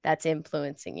that's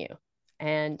influencing you.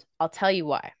 And I'll tell you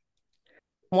why.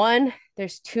 One,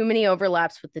 there's too many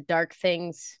overlaps with the dark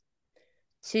things.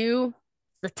 Two,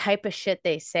 the type of shit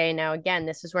they say. Now, again,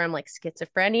 this is where I'm like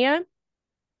schizophrenia.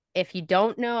 If you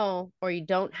don't know or you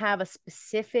don't have a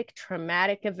specific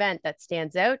traumatic event that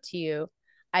stands out to you,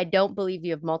 I don't believe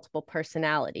you have multiple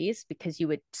personalities because you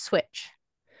would switch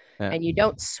Yeah, and you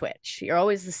don't switch. You're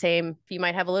always the same. You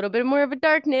might have a little bit more of a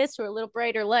darkness or a little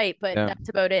brighter light, but yeah, that's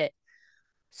about it.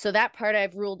 So that part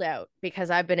I've ruled out because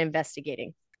I've been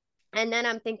investigating. And then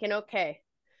I'm thinking, okay,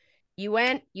 you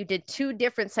did two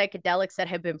different psychedelics that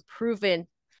have been proven,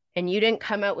 and you didn't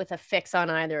come out with a fix on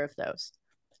either of those.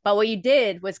 But what you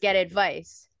did was get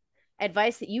advice.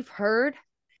 Advice that you've heard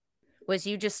was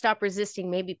you just stop resisting,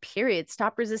 maybe, period.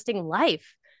 Stop resisting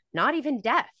life, not even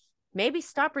death. Maybe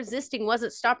stop resisting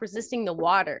wasn't stop resisting the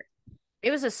water.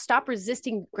 It was a stop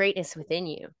resisting greatness within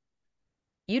you.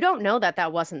 You don't know that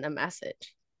that wasn't the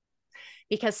message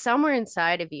because somewhere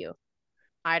inside of you,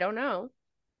 I don't know,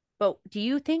 but do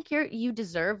you think you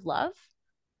deserve love?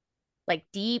 Like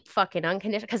deep fucking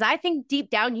unconditional? Because I think deep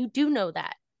down you do know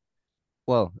that.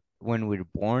 well, when we're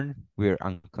born, we're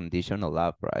unconditional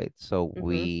love, right? So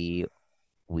Mm-hmm.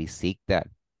 we seek that.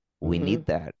 We Mm-hmm. need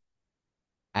that.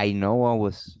 I know I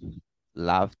was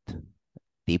loved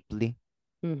deeply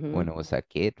Mm-hmm. when I was a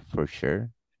kid, for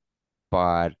sure.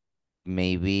 But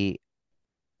maybe,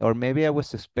 or maybe I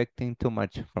was expecting too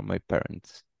much from my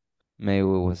parents. Maybe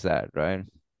it was that, right?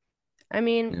 I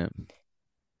mean, Yeah.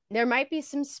 there might be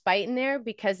some spite in there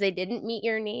because they didn't meet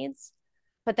your needs,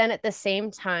 but then at the same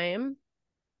time,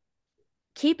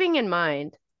 keeping in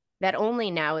mind that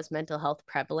only now is mental health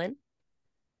prevalent.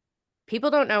 People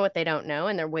don't know what they don't know,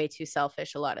 and they're way too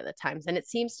selfish a lot of the times. And it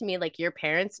seems to me like your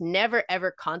parents never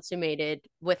ever consummated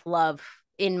with love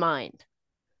in mind,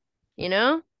 you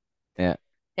know? Yeah.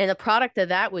 And the product of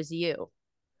that was you.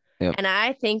 Yeah. And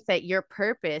I think that your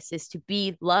purpose is to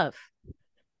be love,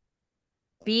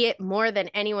 be it more than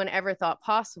anyone ever thought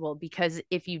possible. Because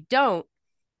if you don't,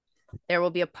 there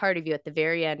will be a part of you at the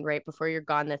very end, right before you're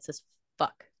gone, that says,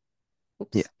 fuck.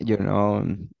 Yeah.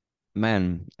 Oops.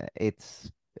 Man,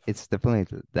 it's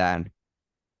definitely that.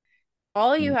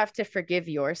 All you Mm, have to forgive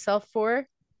yourself for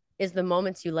is the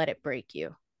moments you let it break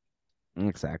you.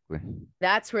 exactly.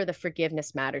 That's where the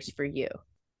forgiveness matters for you.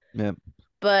 Yeah.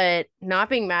 But not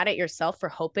being mad at yourself for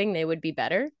hoping they would be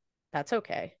better, that's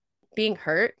okay. Being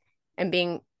hurt and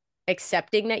being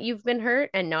accepting that you've been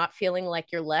hurt and not feeling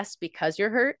like you're less because you're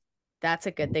hurt, that's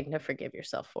a good thing to forgive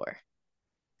yourself for.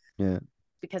 Yeah.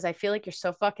 Because I feel like you're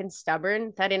so fucking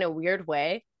stubborn that in a weird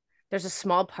way, there's a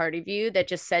small part of you that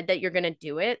just said that you're going to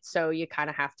do it. So you kind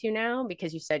of have to now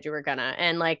because you said you were gonna.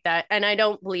 And like that. And I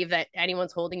don't believe that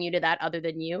anyone's holding you to that other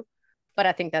than you. But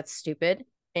I think that's stupid.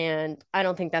 And I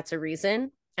don't think that's a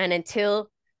reason. And until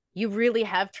you really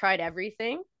have tried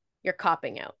everything, you're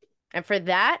copping out. And for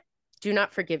that, do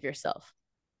not forgive yourself.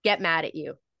 Get mad at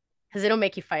you. because it'll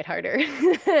make you fight harder.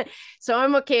 So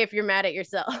I'm okay if you're mad at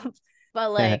yourself.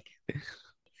 But like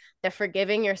the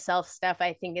forgiving yourself stuff,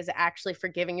 I think, is actually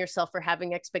forgiving yourself for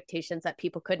having expectations that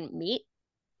people couldn't meet.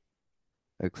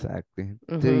 Exactly.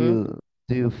 Do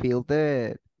Mm-hmm. you feel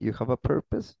that you have a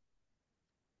purpose?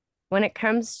 When it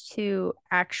comes to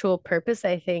actual purpose,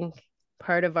 I think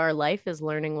part of our life is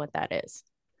learning what that is.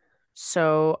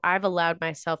 So I've allowed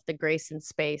myself the grace and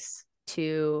space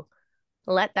to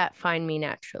let that find me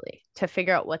naturally, to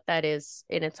figure out what that is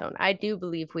in its own. I do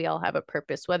believe we all have a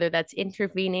purpose, whether that's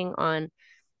intervening on,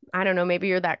 I don't know, maybe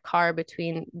you're that car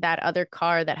between that other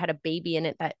car that had a baby in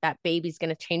it, that baby's going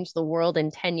to change the world in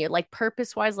 10 years. Like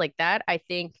purpose wise, like that, I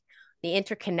think the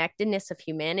interconnectedness of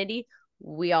humanity,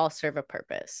 we all serve a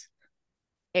purpose.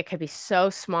 It could be so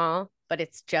small, but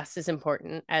it's just as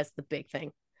important as the big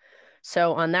thing.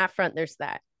 So on that front, there's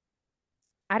that.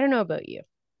 I don't know about you.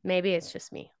 Maybe it's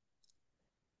just me.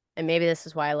 And maybe this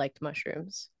is why I liked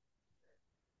mushrooms.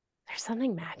 There's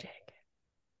something magic.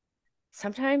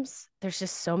 Sometimes there's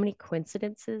just so many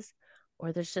coincidences,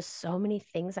 or there's just so many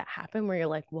things that happen where you're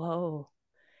like, whoa,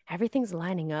 everything's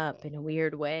lining up in a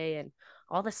weird way and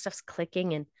all this stuff's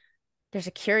clicking. And there's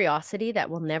a curiosity that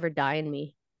will never die in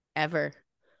me ever.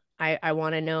 I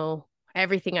want to know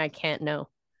everything I can't know.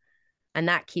 And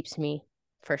that keeps me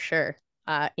for sure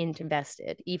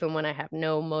invested, even when I have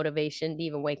no motivation to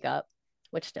even wake up,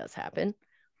 which does happen.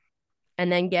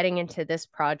 And then getting into this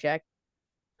project,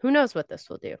 who knows what this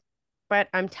will do? But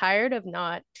I'm tired of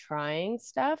not trying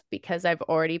stuff because I've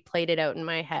already played it out in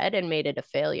my head and made it a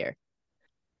failure.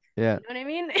 Yeah. You know what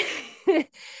I mean?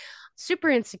 Super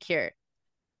insecure.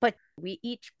 But we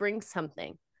each bring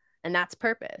something, and that's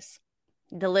purpose.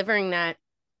 Delivering that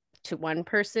to one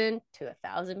person, to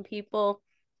 1,000 people,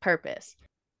 purpose.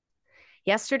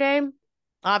 Yesterday,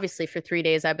 obviously, for 3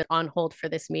 days, I've been on hold for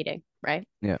this meeting, right?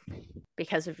 Yeah.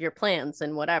 Because of your plans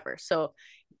and whatever. So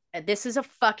this is a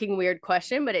fucking weird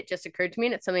question, but it just occurred to me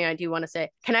and it's something I do want to say.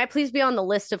 Can I please be on the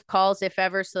list of calls if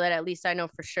ever so that at least I know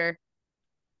for sure?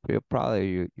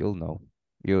 You'll know.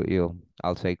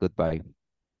 I'll say goodbye.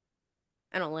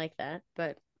 I don't like that,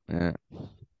 but Yeah.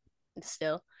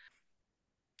 still.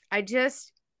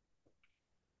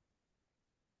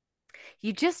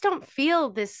 You just don't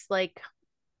feel this like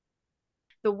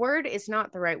the word is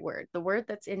not the right word. The word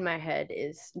that's in my head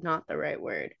is not the right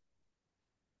word.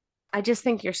 I just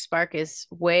think your spark is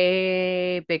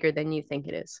way bigger than you think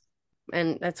it is.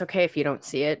 And that's okay if you don't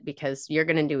see it because you're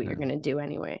going to do what you're Yeah. going to do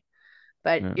anyway.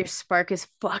 But Yeah. your spark is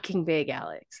fucking big,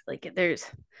 Alex. Like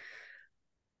it's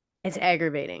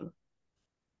aggravating.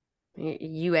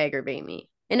 You aggravate me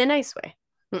in a nice way.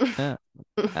 Yeah.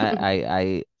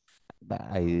 I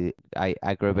I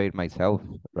aggravate myself,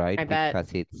 right? I bet.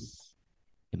 Because it's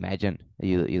imagine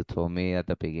you told me at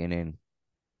the beginning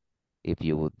if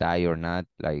you would die or not,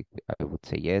 like I would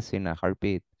say yes in a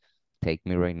heartbeat. Take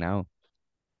me right now.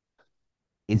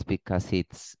 It's because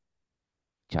it's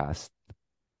just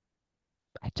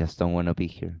I just don't want to be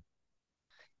here.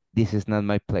 This is not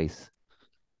my place.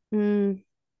 Mm,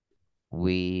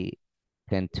 We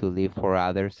tend to live for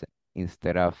others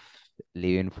instead of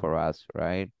living for us,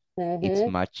 right? It's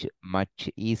mm-hmm, much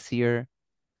easier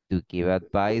to give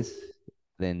advice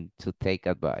than to take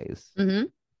advice, mm-hmm,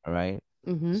 right?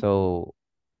 mm-hmm. So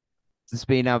it's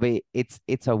been a bit,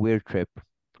 it's a weird trip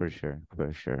for sure,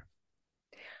 for sure.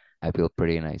 I feel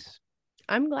pretty nice.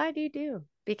 I'm glad you do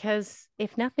because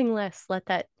if nothing less, let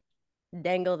that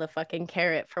dangle the fucking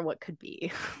carrot for what could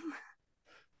be.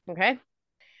 Okay.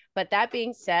 But that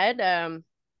being said,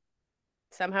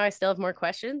 somehow I still have more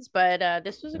questions, but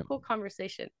this was a Yeah. cool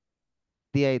conversation.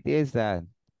 The idea is that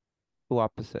two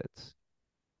opposites.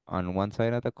 On one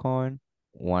side of the coin,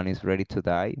 one is ready to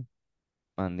die.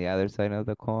 On the other side of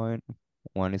the coin,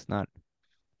 one is not.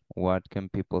 What can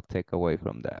people take away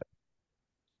from that?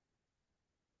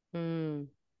 Mm,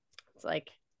 it's like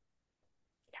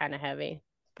kind of heavy,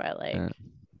 but Uh,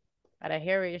 but I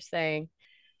hear what you're saying.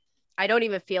 I don't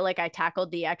even feel like I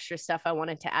tackled the extra stuff I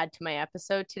wanted to add to my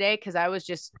episode today because I was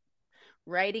just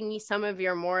writing some of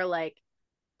your more like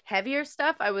heavier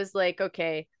stuff. I was like,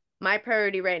 okay, my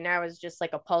priority right now is just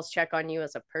like a pulse check on you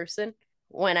as a person.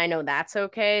 When I know that's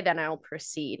okay, then I'll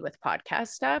proceed with podcast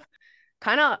stuff.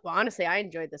 Kind of honestly, I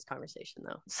enjoyed this conversation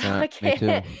though. So I me too.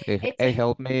 can't, it's It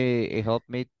helped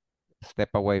me step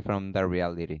away from the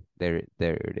reality. There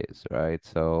it is, right?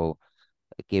 So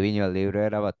giving you a little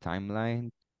bit of a timeline,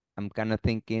 I'm kind of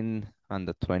thinking on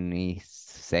the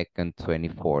 22nd,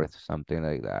 24th, something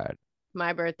like that.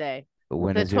 my birthday.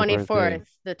 When The is your birthday? 24th.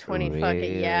 The 20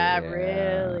 fucking, yeah,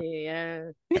 really,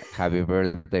 yeah. Happy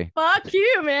birthday. Fuck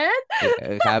you, man.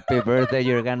 Happy birthday.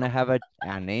 You're gonna have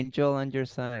an angel on your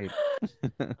side.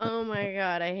 Oh my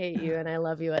God, I hate you and I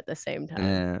love you at the same time.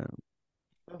 Yeah.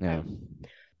 Okay. Yeah.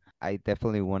 I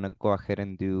definitely want to go ahead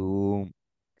and do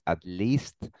at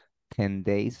least 10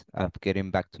 days of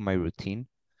getting back to my routine.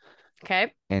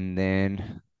 Okay. And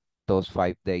then those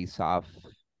 5 days off,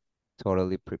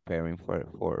 totally preparing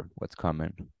for what's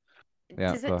coming.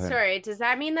 Yeah, go ahead. Does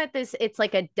that mean that it's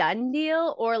like a done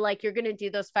deal, or like you're gonna do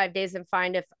those 5 days and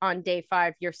find if on day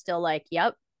 5 you're still like,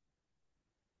 yep?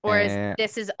 Or is Uh,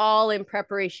 this is all in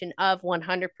preparation of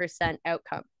 100%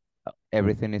 outcome?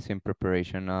 Everything is in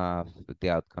preparation of the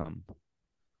outcome.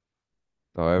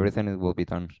 So everything will be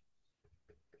done.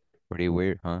 Pretty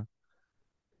weird, huh?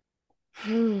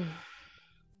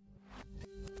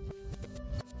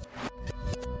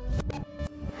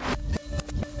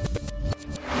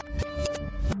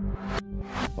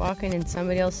 Walking in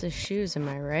somebody else's shoes, am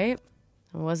I right?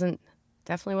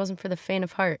 Definitely wasn't for the faint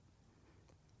of heart.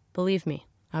 Believe me,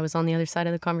 I was on the other side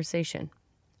of the conversation.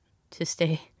 To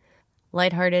stay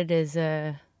lighthearted is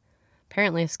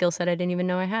apparently a skill set I didn't even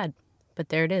know I had, but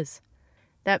there it is.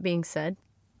 That being said,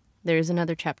 there is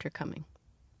another chapter coming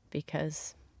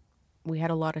because we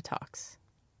had a lot of talks.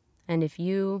 And if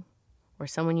you or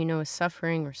someone you know is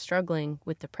suffering or struggling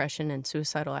with depression and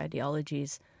suicidal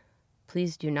ideologies,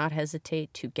 please do not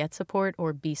hesitate to get support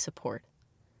or be support.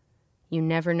 You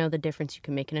never know the difference you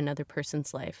can make in another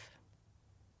person's life.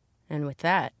 And with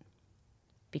that,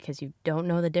 because you don't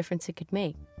know the difference it could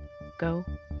make, go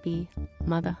be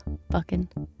motherfucking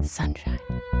sunshine.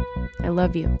 I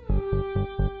love you.